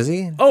shit. Is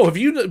he? Oh, have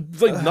you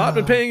not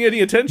been paying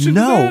any attention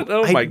No, to that?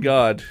 Oh my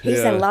God. He's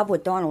in love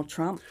with Donald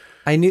Trump.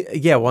 I knew.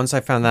 Yeah, once I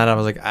found that, I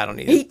was like, I don't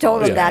need. He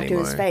told him that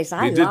anymore. to his face.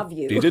 I love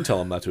you. He did tell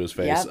him that to his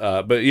face.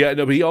 Yep. But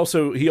he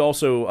also he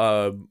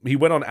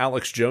went on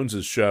Alex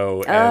Jones's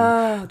show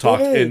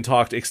and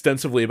talked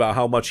extensively about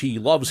how much he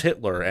loves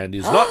Hitler, and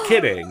he's not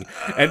kidding.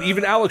 And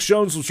even Alex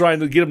Jones was trying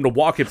to get him to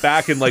walk it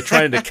back and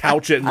trying to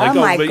couch it and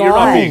my but God. you're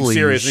not being Holy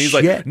serious. And he's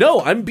shit. like, no,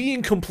 I'm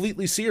being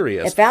completely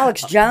serious. If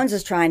Alex Jones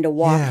is trying to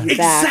walk you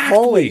back, Exactly.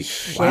 holy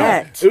shit.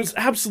 Wow. It was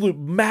absolute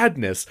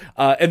madness.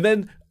 And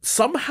then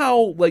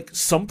somehow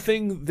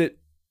something that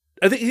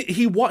I think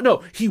he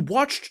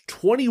watched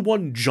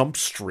 21 Jump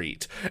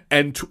Street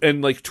and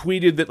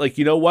tweeted that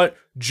you know what,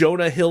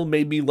 Jonah Hill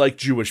made me like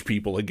Jewish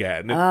people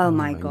again. Oh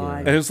my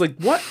God. And it's like,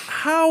 what?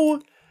 How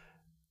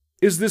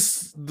is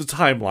this the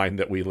timeline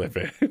that we live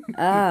in?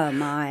 Oh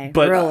my!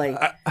 But really?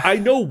 I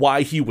know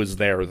why he was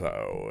there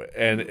though,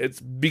 and it's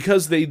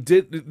because they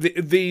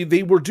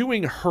were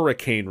doing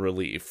hurricane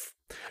relief.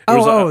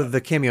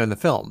 The cameo in the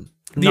film.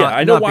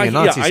 I know not why. being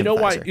a Nazi I know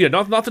why. sympathizer. Yeah,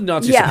 not the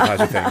Nazi Yeah.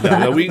 sympathizer thing.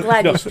 No,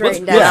 Glad you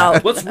straightened that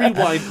out. Let's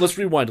rewind. Let's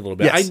rewind a little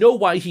bit. Yes. I know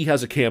why he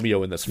has a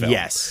cameo in this film.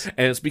 Yes.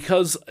 And it's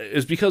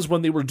because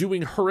when they were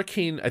doing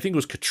Hurricane, I think it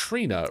was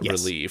Katrina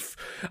relief,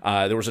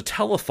 there was a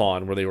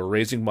telethon where they were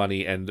raising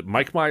money, and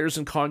Mike Myers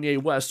and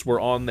Kanye West were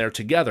on there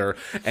together,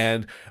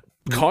 and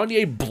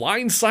Kanye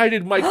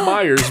blindsided Mike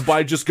Myers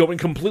by just going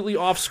completely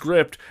off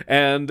script,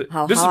 and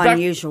How this is back,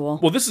 unusual.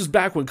 Well, this is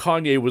back when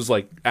Kanye was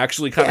like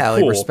actually kind of Yeah,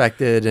 cool, like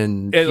respected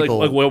and people,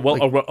 like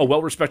a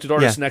well-respected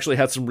artist, and actually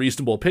had some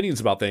reasonable opinions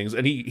about things.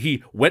 And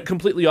he went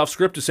completely off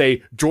script to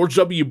say George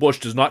W. Bush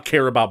does not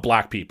care about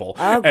black people,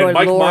 Oh, and good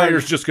Mike Lord.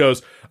 Myers just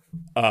goes,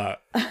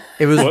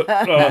 it was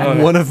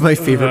one of my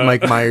favorite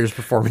Mike Myers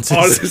performances.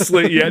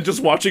 honestly, yeah,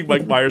 just watching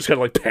Mike Myers kind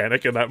of like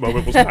panic in that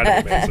moment was kind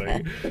of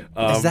amazing.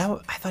 Is that?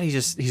 I thought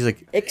he's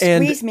like,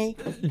 Excuse me.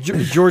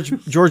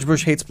 George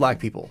Bush hates black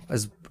people,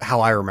 is how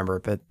I remember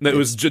it. But It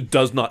was just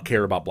does not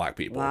care about black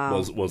people. Wow.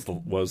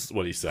 Was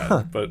what he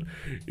said. But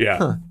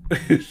yeah,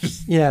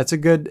 yeah, it's a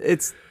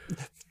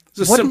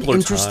a what an simpler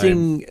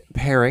interesting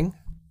pairing.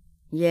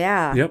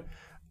 Yeah. Yep.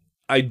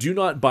 I do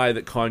not buy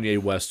that Kanye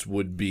West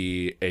would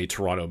be a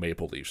Toronto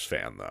Maple Leafs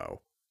fan,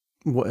 though.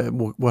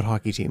 What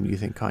hockey team do you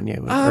think Kanye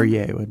would or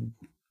Ye would?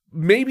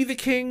 Maybe the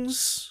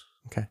Kings.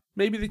 Okay,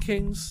 Maybe the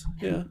Kings.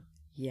 Yeah,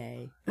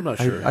 Yay. I'm not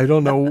sure. I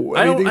don't know.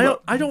 I anything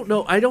don't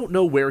know. I don't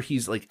know where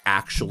he's like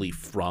actually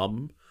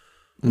from.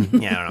 yeah, I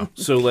don't know.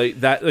 So like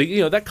that,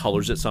 that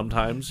colors it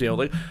sometimes.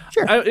 Like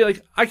Sure.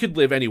 I could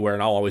live anywhere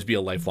and I'll always be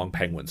a lifelong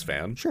Penguins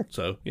fan. Sure.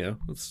 So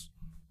it's.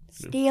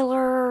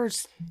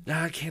 Steelers.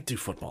 I can't do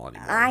football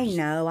anymore. I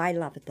know. I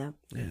love it, though.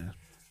 Yeah,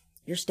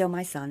 You're still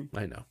my son.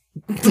 I know.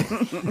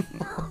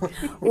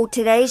 Well,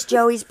 today's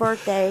Joey's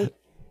birthday.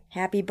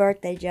 Happy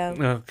birthday, Joe.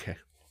 Okay.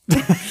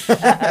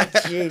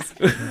 Jeez.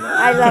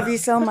 I love you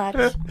so much.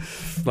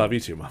 Love you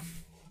too, Mom.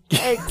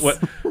 Thanks.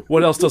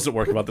 What else doesn't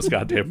work about this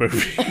goddamn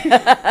movie?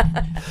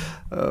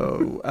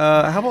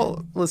 How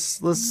about let's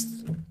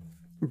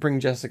bring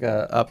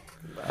Jessica up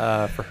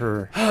for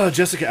her.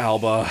 Jessica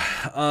Alba.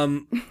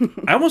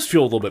 I almost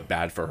feel a little bit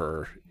bad for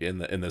her in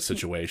this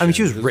situation. I mean,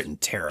 she was written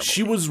terribly.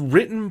 She was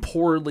written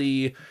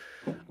poorly.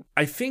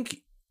 I think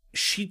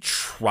she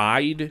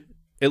tried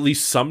at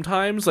least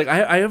sometimes. Like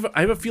I have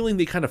a feeling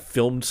they kind of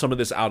filmed some of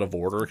this out of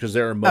order, because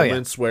there are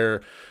moments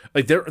where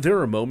like there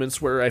are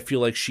moments where I feel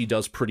like she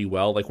does pretty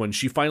well. Like when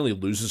she finally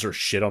loses her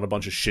shit on a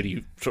bunch of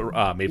shitty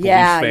Maple Leaf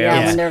fans.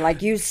 Yeah, when they're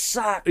like, you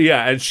suck.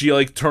 Yeah, and she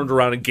like turned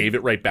around and gave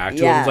it right back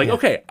to him. It's like,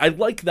 okay, I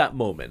like that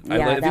moment. Yeah,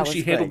 I think that she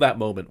was handled good. that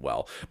moment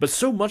well. But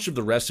so much of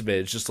the rest of it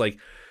is just like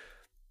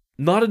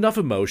not enough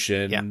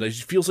emotion. Yeah. It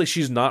feels like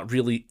she's not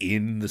really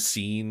in the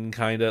scene,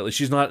 kind of. Like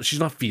she's not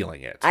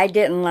feeling it. I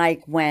didn't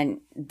like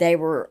when they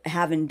were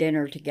having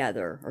dinner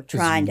together or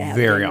trying to have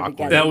very dinner awkward.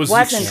 together. That was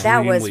that was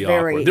extremely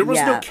very awkward. There was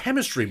no yeah.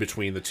 chemistry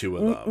between the two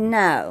of them.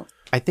 No,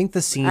 I think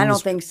the scenes I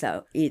don't think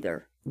so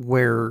either.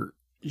 where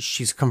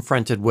she's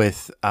confronted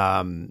with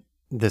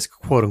this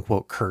quote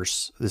unquote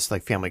curse, this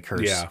like family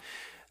curse. Yeah.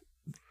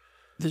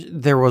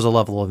 There was a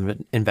level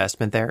of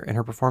investment there in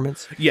her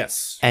performance.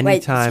 Yes. Wait,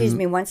 Anytime, excuse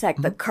me one sec.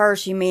 The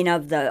curse, you mean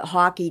of the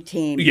hockey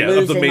team Yeah,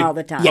 losing all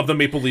the time? of the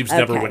Maple Leafs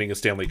never Okay. winning a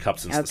Stanley Cup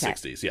since the Okay.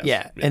 60s. Yes.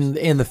 yeah, Yes.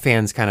 and the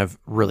fans kind of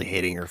really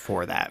hating her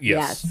for that.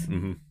 Yes. Yes.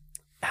 Mhm.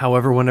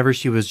 However, whenever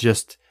she was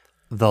just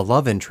the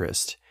love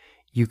interest,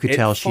 you could It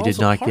tell she falls did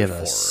not apart give for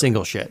her. a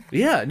single shit.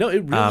 Yeah, no,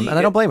 it really... And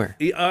I don't blame her.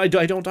 I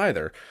don't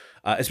either.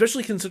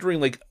 Especially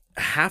considering, like,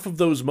 half of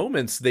those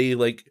moments, they,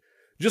 like,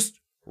 just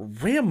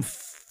ram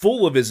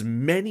full of as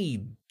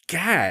many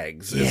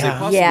gags as they Yeah.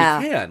 possibly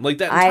Yeah. can. Like,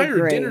 that I entire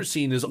agree. dinner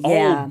scene is Yeah.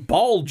 all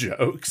ball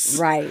jokes.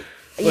 Right.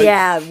 Like-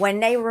 yeah, when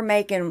they were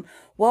making,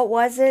 what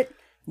was it?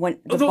 When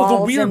the The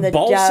balls weird in the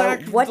ball dough.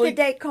 sack, What like-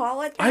 did they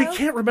call it? I though?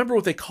 can't remember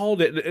what they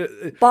called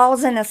it.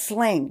 Balls in a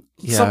sling.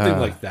 Something Yeah.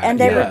 like that. And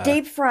they yeah. were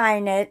deep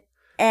frying it.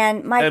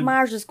 And Mike And-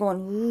 Myers was going,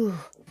 ooh.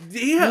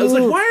 Yeah, I was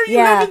like, Ooh, why are you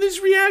yeah. having these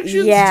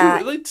reactions Yeah.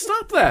 to it? Like,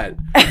 stop that.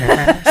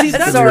 See,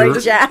 that's Sorry, where-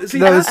 Jack. see,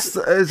 No, that's-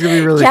 it's gonna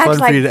be really Jack's fun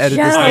like, for you to edit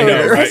Joe, this I know,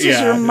 later. right? this is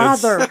Yeah, your it's-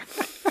 mother.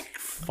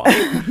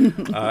 fine.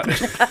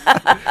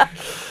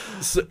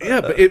 So, yeah,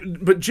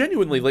 but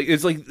genuinely, like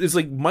it's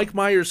like Mike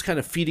Myers kind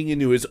of feeding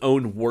into his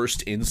own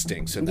worst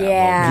instincts in that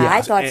Yeah, moment.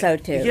 I thought And- so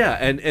too. Yeah,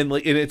 and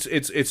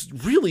it's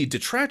really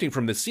detracting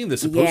from this scene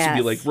that's supposed to be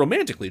Yes. like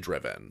romantically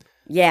driven.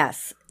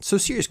 Yes. So,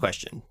 serious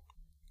question.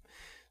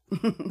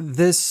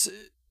 This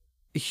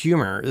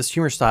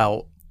humor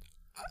style,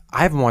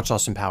 I haven't watched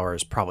Austin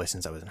Powers probably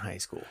since I was in high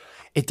school.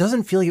 It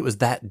doesn't feel like it was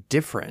that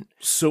different.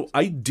 So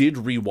I did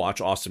rewatch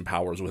Austin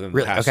Powers within the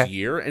Really? past Okay.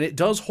 year, and it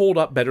does hold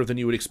up better than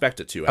you would expect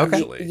it to. Okay.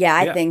 Actually, Yeah,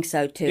 I think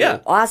so too. Yeah.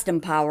 Austin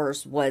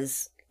Powers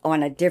was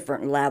on a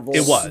different level.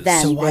 It was.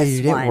 Than So why this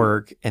did it one.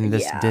 work and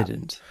this Yeah.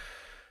 didn't?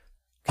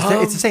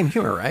 'Cause it's the same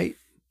humor, right?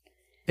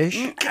 Ish.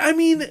 I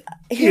mean,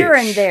 Here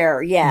ish. and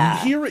there,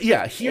 yeah. Here and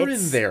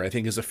It's- there, I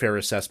think is a fair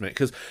assessment,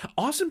 because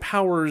Austin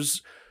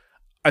Powers,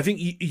 I think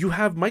you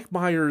have Mike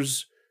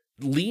Myers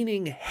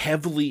leaning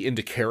heavily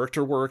into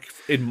character work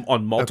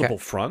on multiple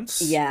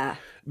fronts. Yeah.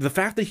 the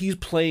fact that he's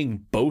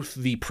playing both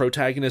the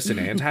protagonist and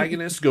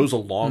antagonist goes a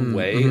long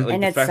way. Like,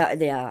 and it's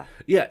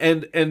yeah,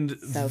 and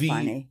so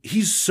funny.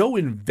 He's so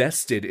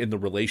invested in the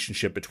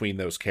relationship between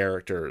those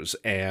characters,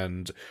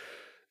 and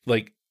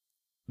like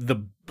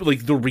the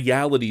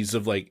realities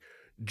of like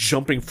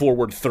jumping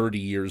forward 30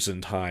 years in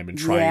time and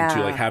trying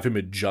to like have him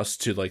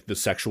adjust to like the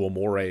sexual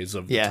mores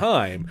of the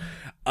time.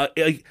 I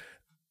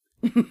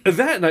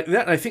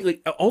think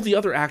like all the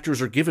other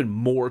actors are given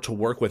more to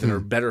work with and are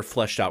better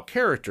fleshed out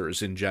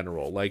characters in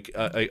general. Like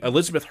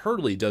Elizabeth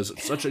Hurley does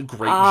such a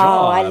great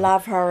job. Oh, I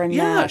love her in that.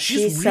 Yeah,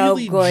 she's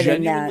really so good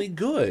genuinely in that.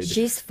 good.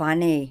 She's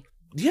funny.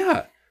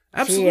 Yeah,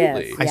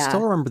 absolutely. She is, I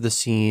still remember the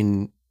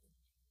scene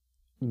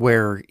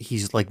where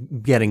he's like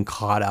getting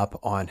caught up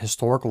on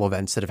historical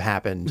events that have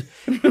happened,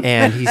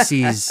 and he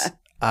sees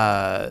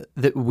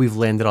that we've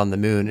landed on the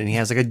moon, and he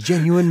has like a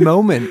genuine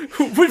moment.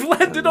 We've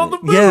landed on the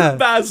moon,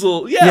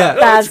 Basil. Yeah,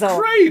 Basil.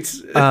 That's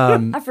great.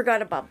 I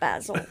forgot about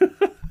Basil.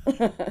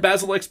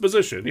 Basil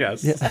Exposition,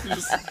 yes.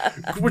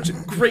 Which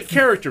great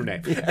character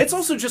name. It's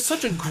also just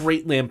such a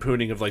great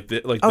lampooning of like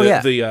the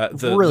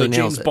really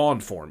James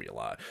Bond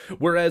formula.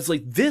 Whereas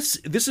like this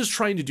is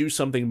trying to do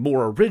something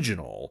more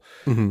original,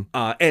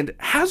 and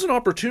has an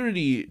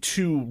opportunity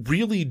to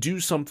really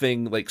do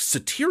something like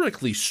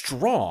satirically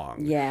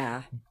strong.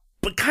 Yeah.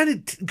 But kind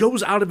of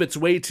goes out of its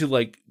way to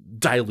like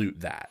dilute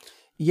that.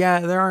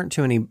 Yeah, there aren't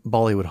too many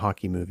Bollywood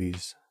hockey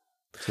movies.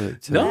 No,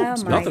 Oh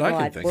not that I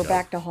can think We're of.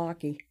 back to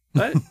hockey.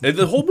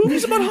 The whole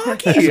movie's about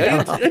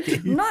hockey.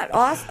 Not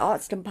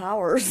Austin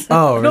Powers.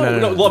 Oh, no,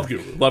 Love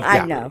Guru. Love Guru.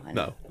 I know.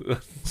 No.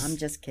 I'm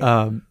just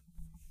kidding.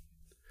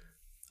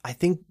 I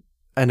think,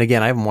 and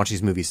again, I haven't watched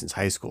these movies since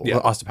high school,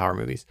 the Austin Power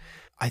movies.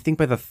 I think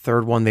by the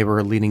third one, they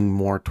were leaning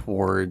more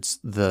towards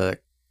the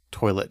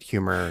toilet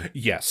humor.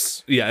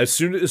 Yes. Yeah, as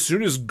soon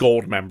as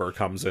Goldmember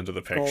comes into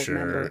the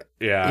picture.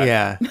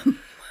 Yeah.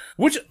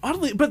 Which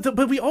oddly,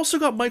 but we also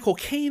got Michael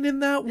Caine in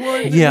that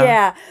one.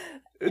 Yeah.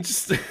 It's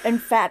just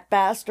And Fat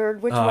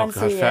Bastard. Which one's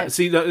he in?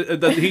 See,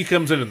 he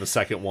comes in the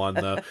second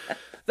one.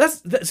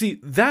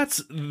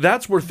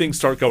 That's where things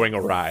start going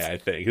awry. I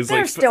think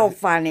They're still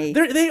funny.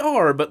 They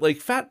are, but like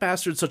Fat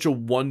Bastard's such a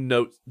one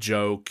note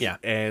joke. Yeah,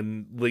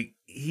 and like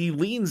he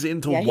leans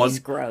into he's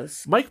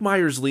gross. Mike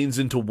Myers leans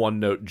into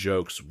one note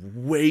jokes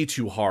way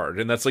too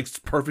hard, and that's like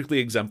perfectly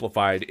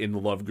exemplified in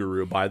Love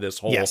Guru by this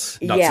whole nuts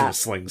in a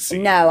sling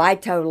scene. No, I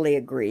totally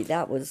agree.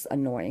 That was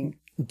annoying.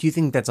 Do you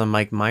think that's a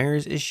Mike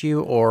Myers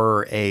issue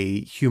or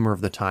a humor of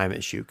the time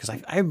issue? Because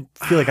I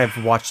feel like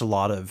I've watched a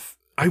lot of,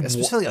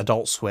 especially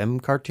Adult Swim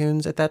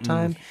cartoons at that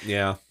time.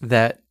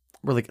 That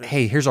were like,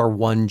 hey, here's our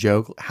one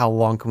joke. How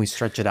long can we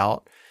stretch it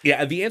out?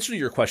 Yeah, the answer to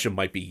your question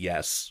might be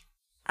yes.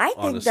 I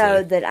think,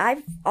 though, that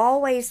I've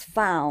always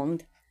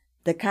found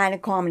the kind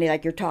of comedy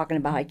like you're talking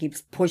about, it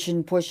keeps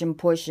pushing.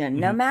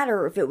 No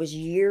matter if it was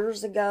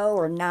years ago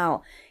or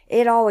now,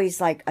 it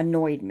always like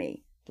annoyed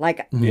me.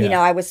 Like, you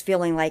know, I was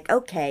feeling like,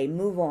 okay,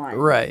 move on.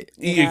 Right.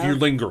 You're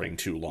lingering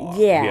too long.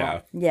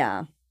 Yeah.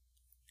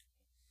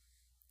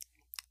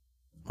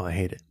 Well, I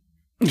hate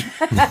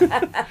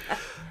it.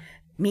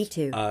 Me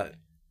too.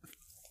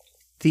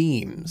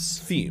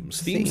 Themes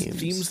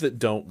that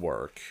don't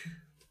work.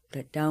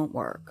 That don't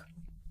work.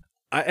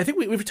 I think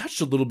we've touched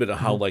a little bit on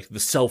how like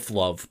the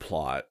self-love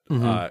plot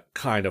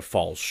kind of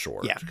falls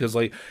short. Yeah. Because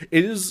like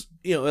it is,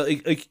 you know,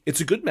 like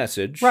it's a good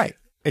message. Right.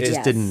 It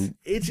just didn't.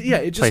 It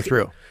just play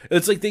through.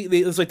 It's like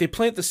they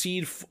plant the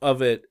seed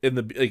of it in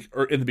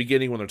the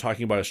beginning when they're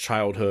talking about his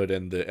childhood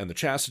and the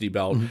chastity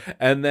belt,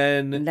 and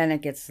then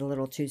it gets a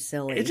little too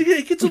silly.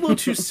 It gets a little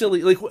too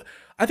silly. Like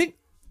I think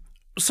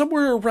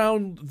somewhere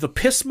around the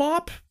piss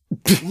mop.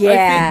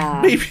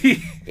 Yeah, I think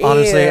maybe.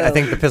 Honestly, I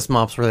think the piss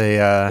mops were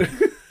the.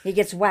 He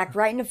gets whacked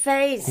right in the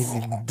face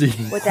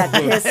with that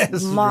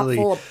piss mop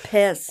full of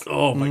piss.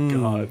 Oh my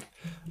god.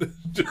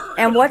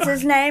 And what's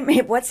his name?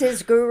 What's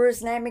his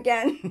guru's name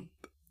again?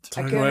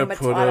 Hakuna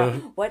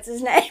Matata. What's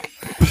his name?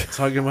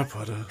 Hakuna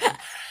Matata.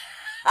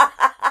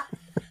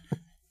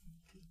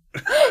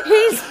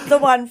 He's the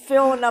one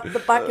filling up the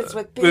buckets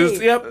with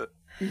pee. Yep.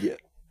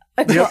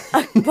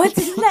 What's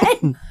his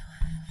name?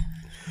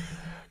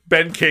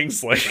 Ben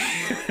Kingsley.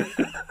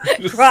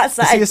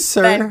 Cross-eyed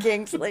Ben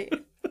Kingsley.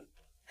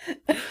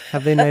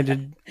 Have they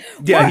knighted?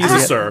 Yeah, he's a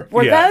sir.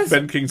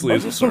 Ben Kingsley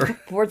is a sir.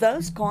 Were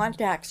those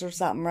contacts or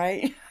something,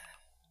 right?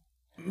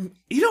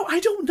 You know, I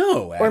don't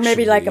know. Actually. Or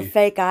maybe like a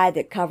fake eye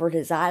that covered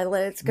his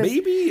eyelids.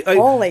 Maybe.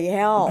 Holy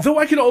hell! Though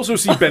I can also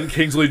see Ben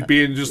Kingsley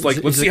being just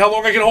like, let's see how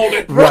long I can hold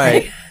it.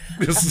 Right.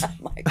 Oh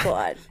my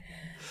god,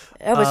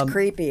 that was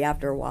creepy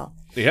after a while.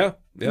 Yeah,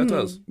 it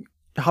does.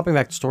 Hopping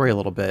back to story a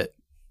little bit.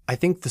 I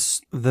think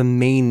the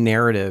main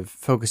narrative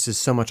focuses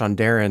so much on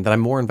Darren that I'm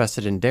more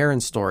invested in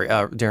Darren's story,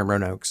 Darren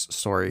Roanoke's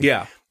story,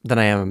 than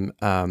I am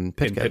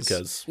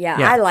Pitka's. Yeah,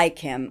 I like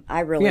him. I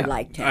really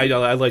liked him. I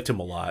liked him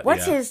a lot.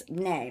 What's his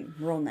name?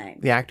 Real name?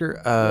 The actor,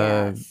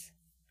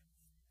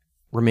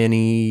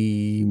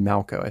 Romani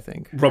Malco, I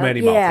think.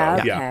 Romani Malco.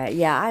 Okay.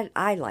 Yeah,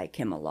 I like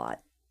him a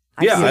lot.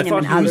 I've Yeah, seen I him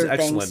thought in he was other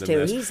excellent things in too.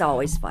 this. He's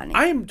always funny.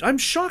 I'm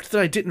shocked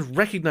that I didn't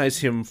recognize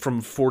him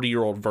from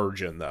 40-Year-Old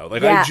Virgin, though.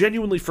 Like, Yeah. I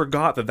genuinely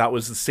forgot that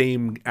was the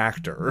same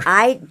actor.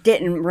 I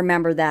didn't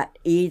remember that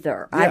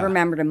either. I Yeah.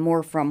 remembered him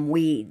more from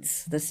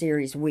Weeds, the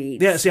series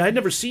Weeds. Yeah, see, I'd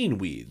never seen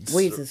Weeds.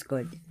 Weeds is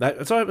good.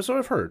 That's what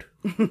I've heard.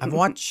 I've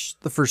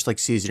watched the first like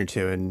season or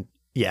two, and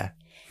yeah,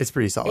 it's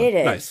pretty solid. It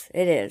is. Nice.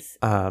 It is.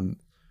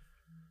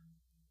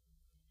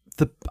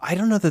 I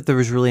don't know that there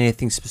was really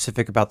anything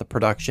specific about the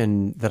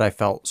production that I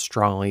felt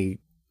strongly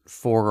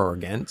for or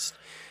against.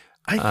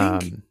 I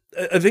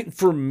think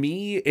for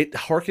me, it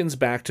harkens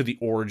back to the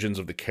origins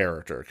of the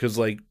character, because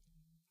like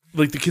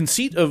the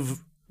conceit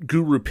of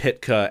Guru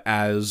Pitka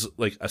as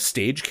like a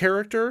stage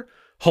character,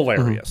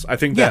 hilarious. I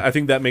think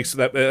that makes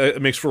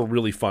it makes for a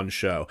really fun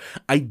show.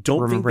 I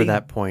don't Remember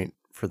that point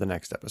for the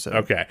next episode.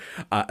 Okay,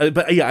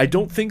 but yeah, I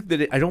don't think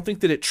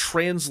that it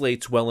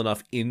translates well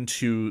enough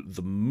into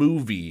the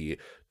movie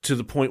to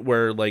the point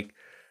where like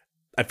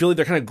I feel like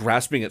they're kind of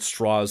grasping at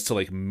straws to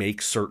like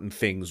make certain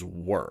things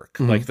work,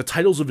 like the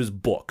titles of his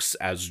books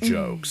as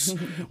jokes,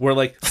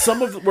 where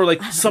some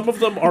of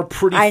them are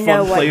pretty I know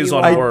fun what plays you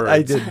on want. words.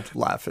 I did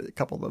laugh at a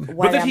couple of them.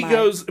 What But then am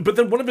I? but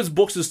then one of his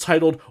books is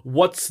titled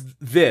 "What's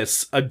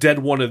This? A Dead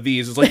One of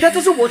These." It's like that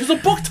doesn't work as a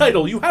book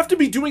title. You have to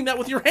be doing that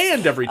with your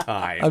hand every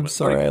time. I'm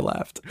sorry I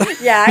laughed.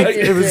 Yeah, I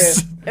did it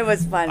was- too. It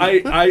was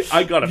funny. I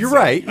got upset. You're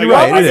right. I You're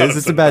got- right. I It got is.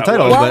 It's upset a bad with that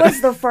title. one. What but-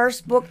 was the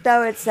first book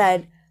though? It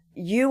said,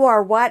 "You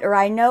are what," or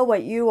 "I know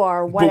what you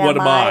are." What But what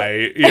am am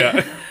I?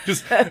 Yeah,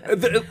 just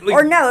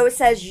Or no, it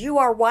says, "You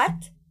are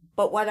what,"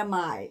 but what am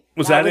I?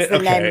 Was that was it? the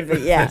Okay. name of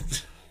it. Yeah.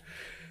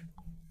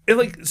 And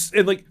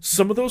like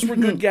some of those were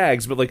good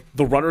gags, but like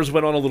the runners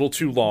went on a little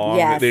too long.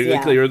 Yes,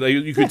 yeah.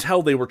 You could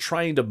tell they were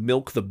trying to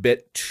milk the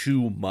bit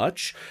too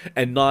much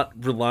and not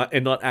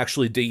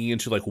actually digging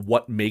into like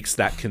what makes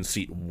that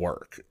conceit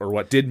work or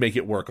what did make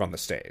it work on the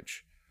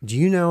stage. Do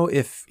you know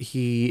if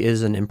he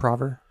is an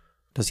improver?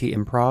 Does he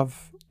improv?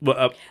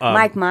 Well,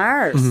 Mike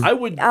Myers. I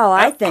would. Oh,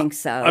 I think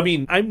so. I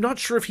mean, I'm not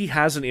sure if he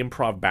has an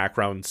improv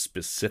background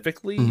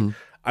specifically.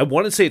 I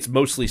want to say it's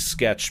mostly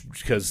sketch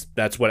because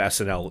that's what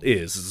SNL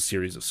is a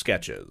series of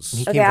sketches.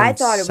 He Okay, came from I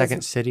thought it was-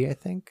 Second City, I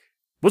think.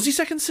 Was he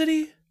Second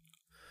City?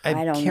 I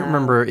don't can't know.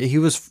 remember. He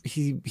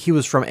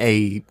was from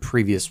a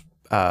previous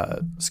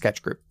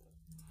sketch group.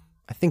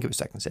 I think it was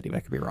Second City, but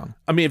I could be wrong.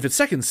 I mean, if it's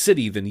Second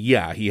City, then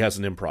yeah, he has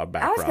an improv I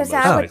background. was going to say,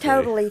 most I would likely.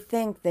 totally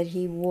think that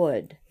he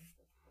would.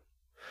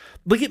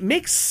 Like it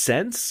makes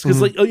sense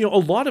because like a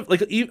lot of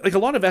a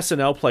lot of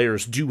SNL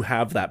players do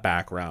have that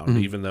background,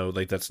 even though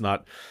like that's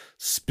not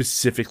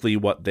specifically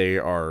what they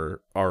are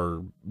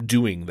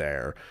doing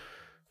there.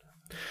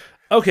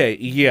 Okay,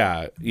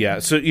 yeah.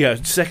 So yeah,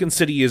 Second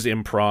City is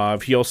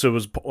improv. He also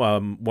was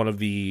one of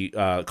the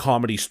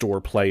Comedy Store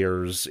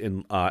players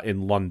in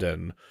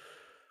London.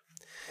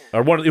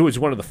 It was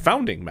one of the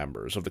founding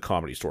members of the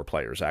Comedy Store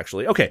players,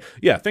 actually. Okay,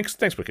 yeah. Thanks,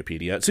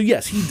 Wikipedia. So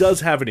yes, he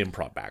does have an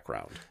improv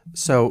background.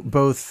 So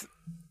both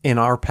in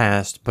our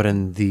past, but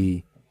in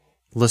the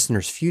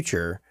listener's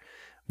future,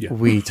 Yeah.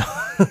 we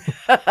talk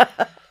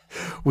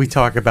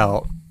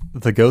about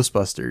the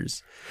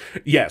Ghostbusters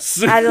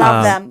Yes, I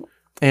love them.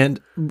 and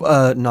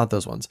not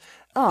those ones.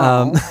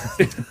 I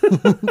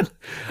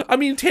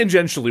mean,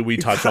 tangentially, we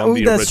touch on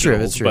the That's true,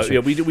 originals, that's true, but true.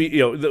 yeah,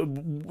 we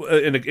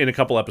in a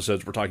couple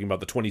episodes, we're talking about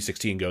the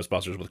 2016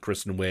 Ghostbusters with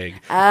Kristen Wiig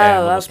and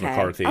Oh, Melissa okay.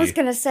 McCarthy. I was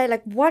going to say,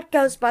 like, what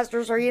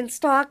Ghostbusters are you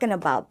talking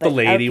about? But, The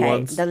lady okay,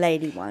 ones. The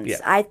lady ones. Yeah.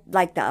 I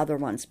like the other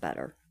ones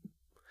better.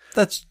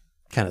 That's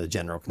kind of the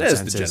general That's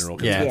consensus. the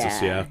general Yeah.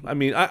 consensus. Yeah. I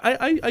mean,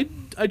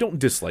 I don't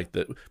dislike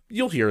that.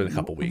 You'll hear in a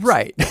couple weeks,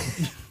 Right.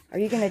 Are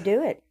you going to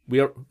do it?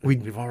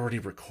 We've already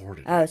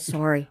recorded. Oh,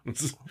 sorry.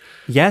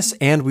 Yes,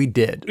 and we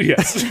did.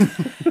 Yes.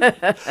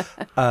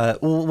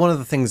 Well, one of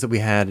the things that we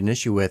had an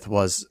issue with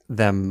was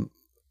them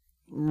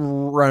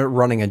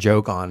running a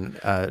joke on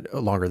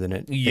longer than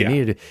it Yeah. they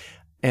needed,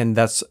 and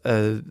that's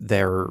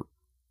their.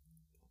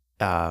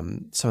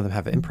 Some of them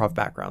have an improv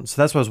background,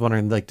 so that's what I was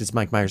wondering. Like, does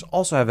Mike Myers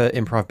also have an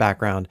improv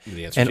background,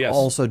 The answer and is yes.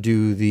 also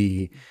do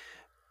the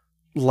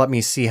 "let me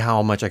see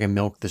how much I can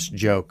milk this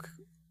joke"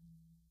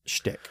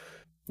 shtick?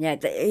 Yeah,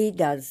 he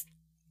does.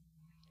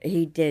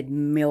 He did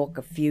milk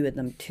a few of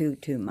them too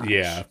much.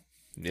 Yeah.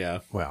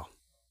 Well,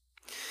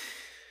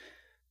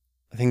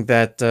 I think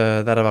that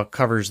that about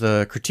covers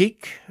the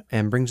critique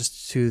and brings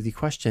us to the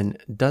question: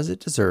 does it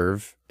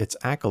deserve its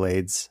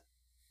accolades?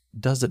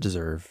 Does it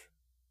deserve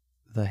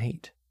the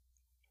hate?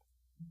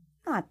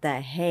 Not the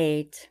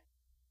hate.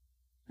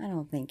 I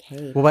don't think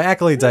hate. Well, by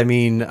accolades, I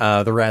mean the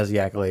Razzie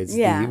accolades.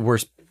 Yeah. The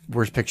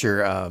worst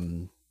picture,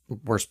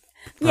 worst.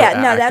 Yeah,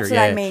 no, actor. that's what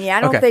I mean. Yeah,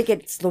 I don't think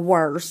it's the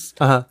worst.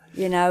 Uh-huh.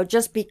 You know,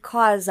 just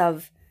because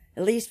of,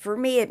 at least for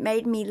me, it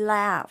made me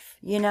laugh.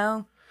 You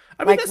know,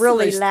 I mean, like that's the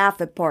really nice-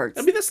 laugh at parts.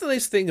 I mean, that's the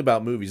nice thing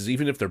about movies.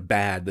 Even if they're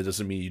bad, that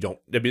doesn't mean you don't.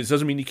 I mean, it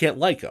doesn't mean you can't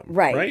like them.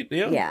 Right. Right.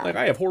 Yeah. Like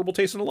I have horrible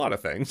taste in a lot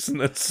of things, and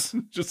that's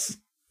just.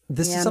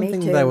 This Yeah, is me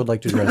something too. that I would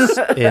like to address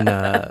in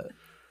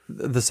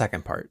the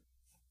second part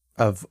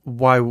of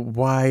why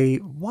we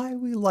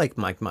like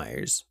Mike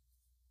Myers.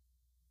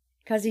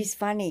 Because he's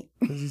funny.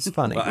 He's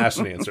funny. Well, asked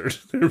and answered.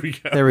 There we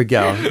go. There we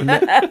go.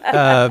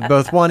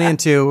 Both 1 and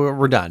 2,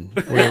 we're done.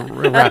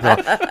 We're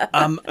wrapping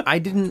up.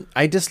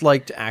 I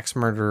disliked Axe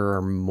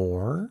Murderer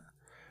more.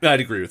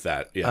 I'd agree with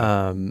that.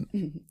 Yeah.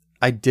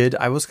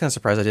 I was kind of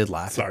surprised. I did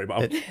laugh. Sorry,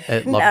 Mom.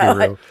 At Love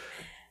Guru.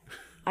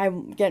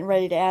 I'm getting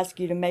ready to ask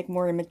you to make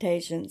more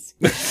imitations.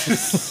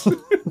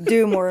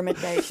 Do more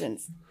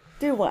imitations.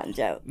 Do one,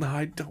 Joe. No,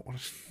 I don't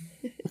want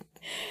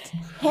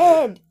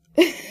to.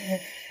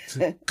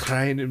 Head.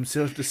 Crying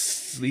himself to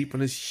sleep on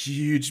his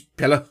huge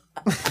pillow.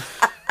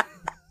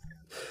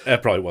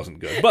 That probably wasn't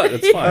good, but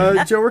it's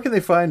fine. Joe, where can they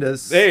find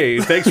us? Hey,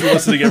 thanks for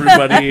listening,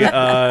 everybody.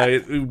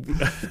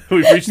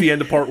 We've reached the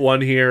end of part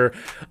 1 here.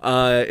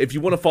 If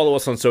you want to follow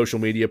us on social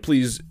media,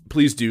 please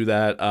do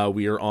that.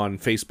 We are on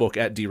Facebook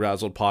at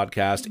DeRazzled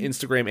Podcast,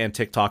 Instagram and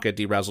TikTok at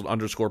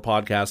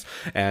DeRazzled_podcast,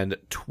 and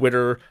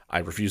Twitter, I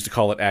refuse to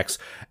call it X,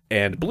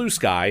 and Blue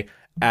Sky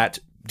at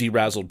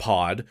DeRazzled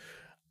Pod.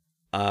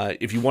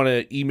 If you want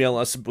to email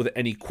us with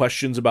any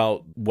questions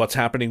about what's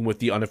happening with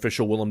the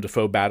unofficial Willem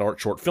Dafoe Bad Art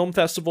Short Film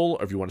Festival,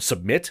 or if you want to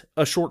submit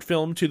a short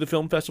film to the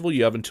film festival,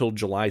 you have until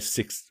June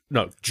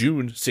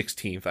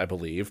 16th, I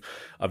believe,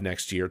 of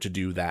next year to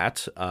do that.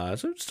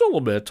 So it's still a little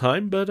bit of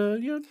time, but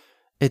yeah.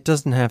 It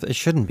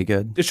shouldn't be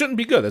good. It shouldn't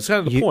be good. That's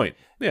kind of the point.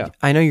 Yeah.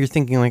 I know you're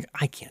thinking like,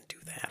 I can't do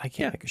that. I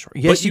can't make a short.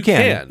 Yes, but you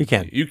can. You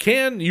can. You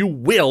can. You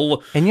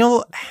will. And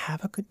you'll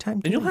have a good time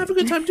doing it. And you'll have a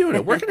good time doing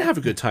it. We're going to have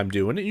a good time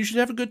doing it. You should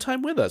have a good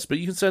time with us. But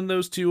you can send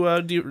those to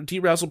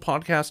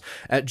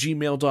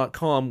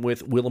DeRazzledPodcast@gmail.com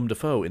with Willem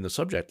Dafoe in the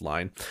subject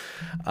line.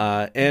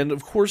 And,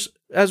 of course,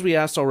 as we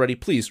asked already,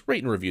 please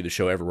rate and review the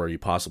show everywhere you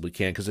possibly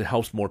can, because it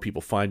helps more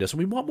people find us. And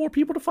we want more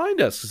people to find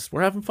us, because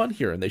we're having fun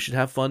here, and they should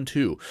have fun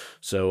too.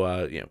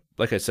 So,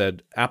 like I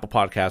said, Apple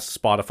Podcasts,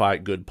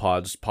 Spotify, Good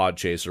Pods,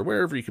 Podchaser,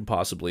 wherever you can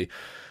possibly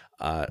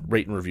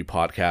rate and review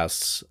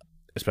podcasts,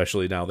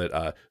 especially now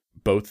that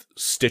both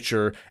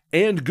Stitcher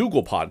and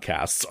Google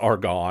Podcasts are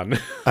gone.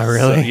 Oh,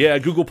 really? So, yeah,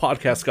 Google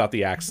Podcasts got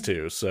the axe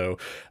too. So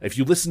if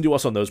you listen to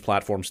us on those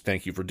platforms,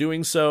 thank you for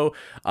doing so.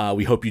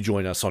 We hope you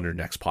join us on your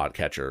next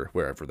podcatcher,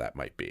 wherever that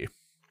might be.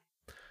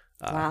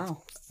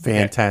 Wow.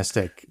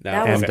 Fantastic.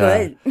 That was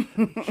good.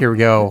 Here we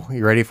go.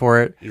 You ready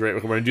for it? You ready?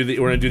 We're gonna do the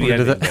ending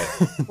bit.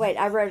 Wait,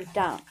 I wrote it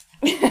down.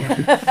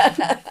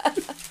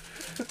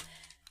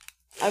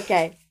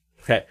 Okay.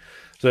 Okay.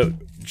 So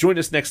join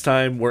us next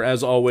time, where,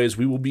 as always,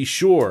 we will be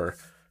sure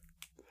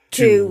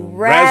to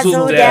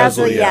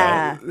razzle-dazzle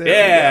ya.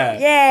 Yeah.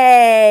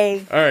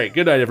 Yay. All right.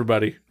 Good night,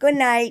 everybody. Good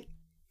night.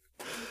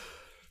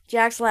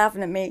 Jack's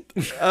laughing at me.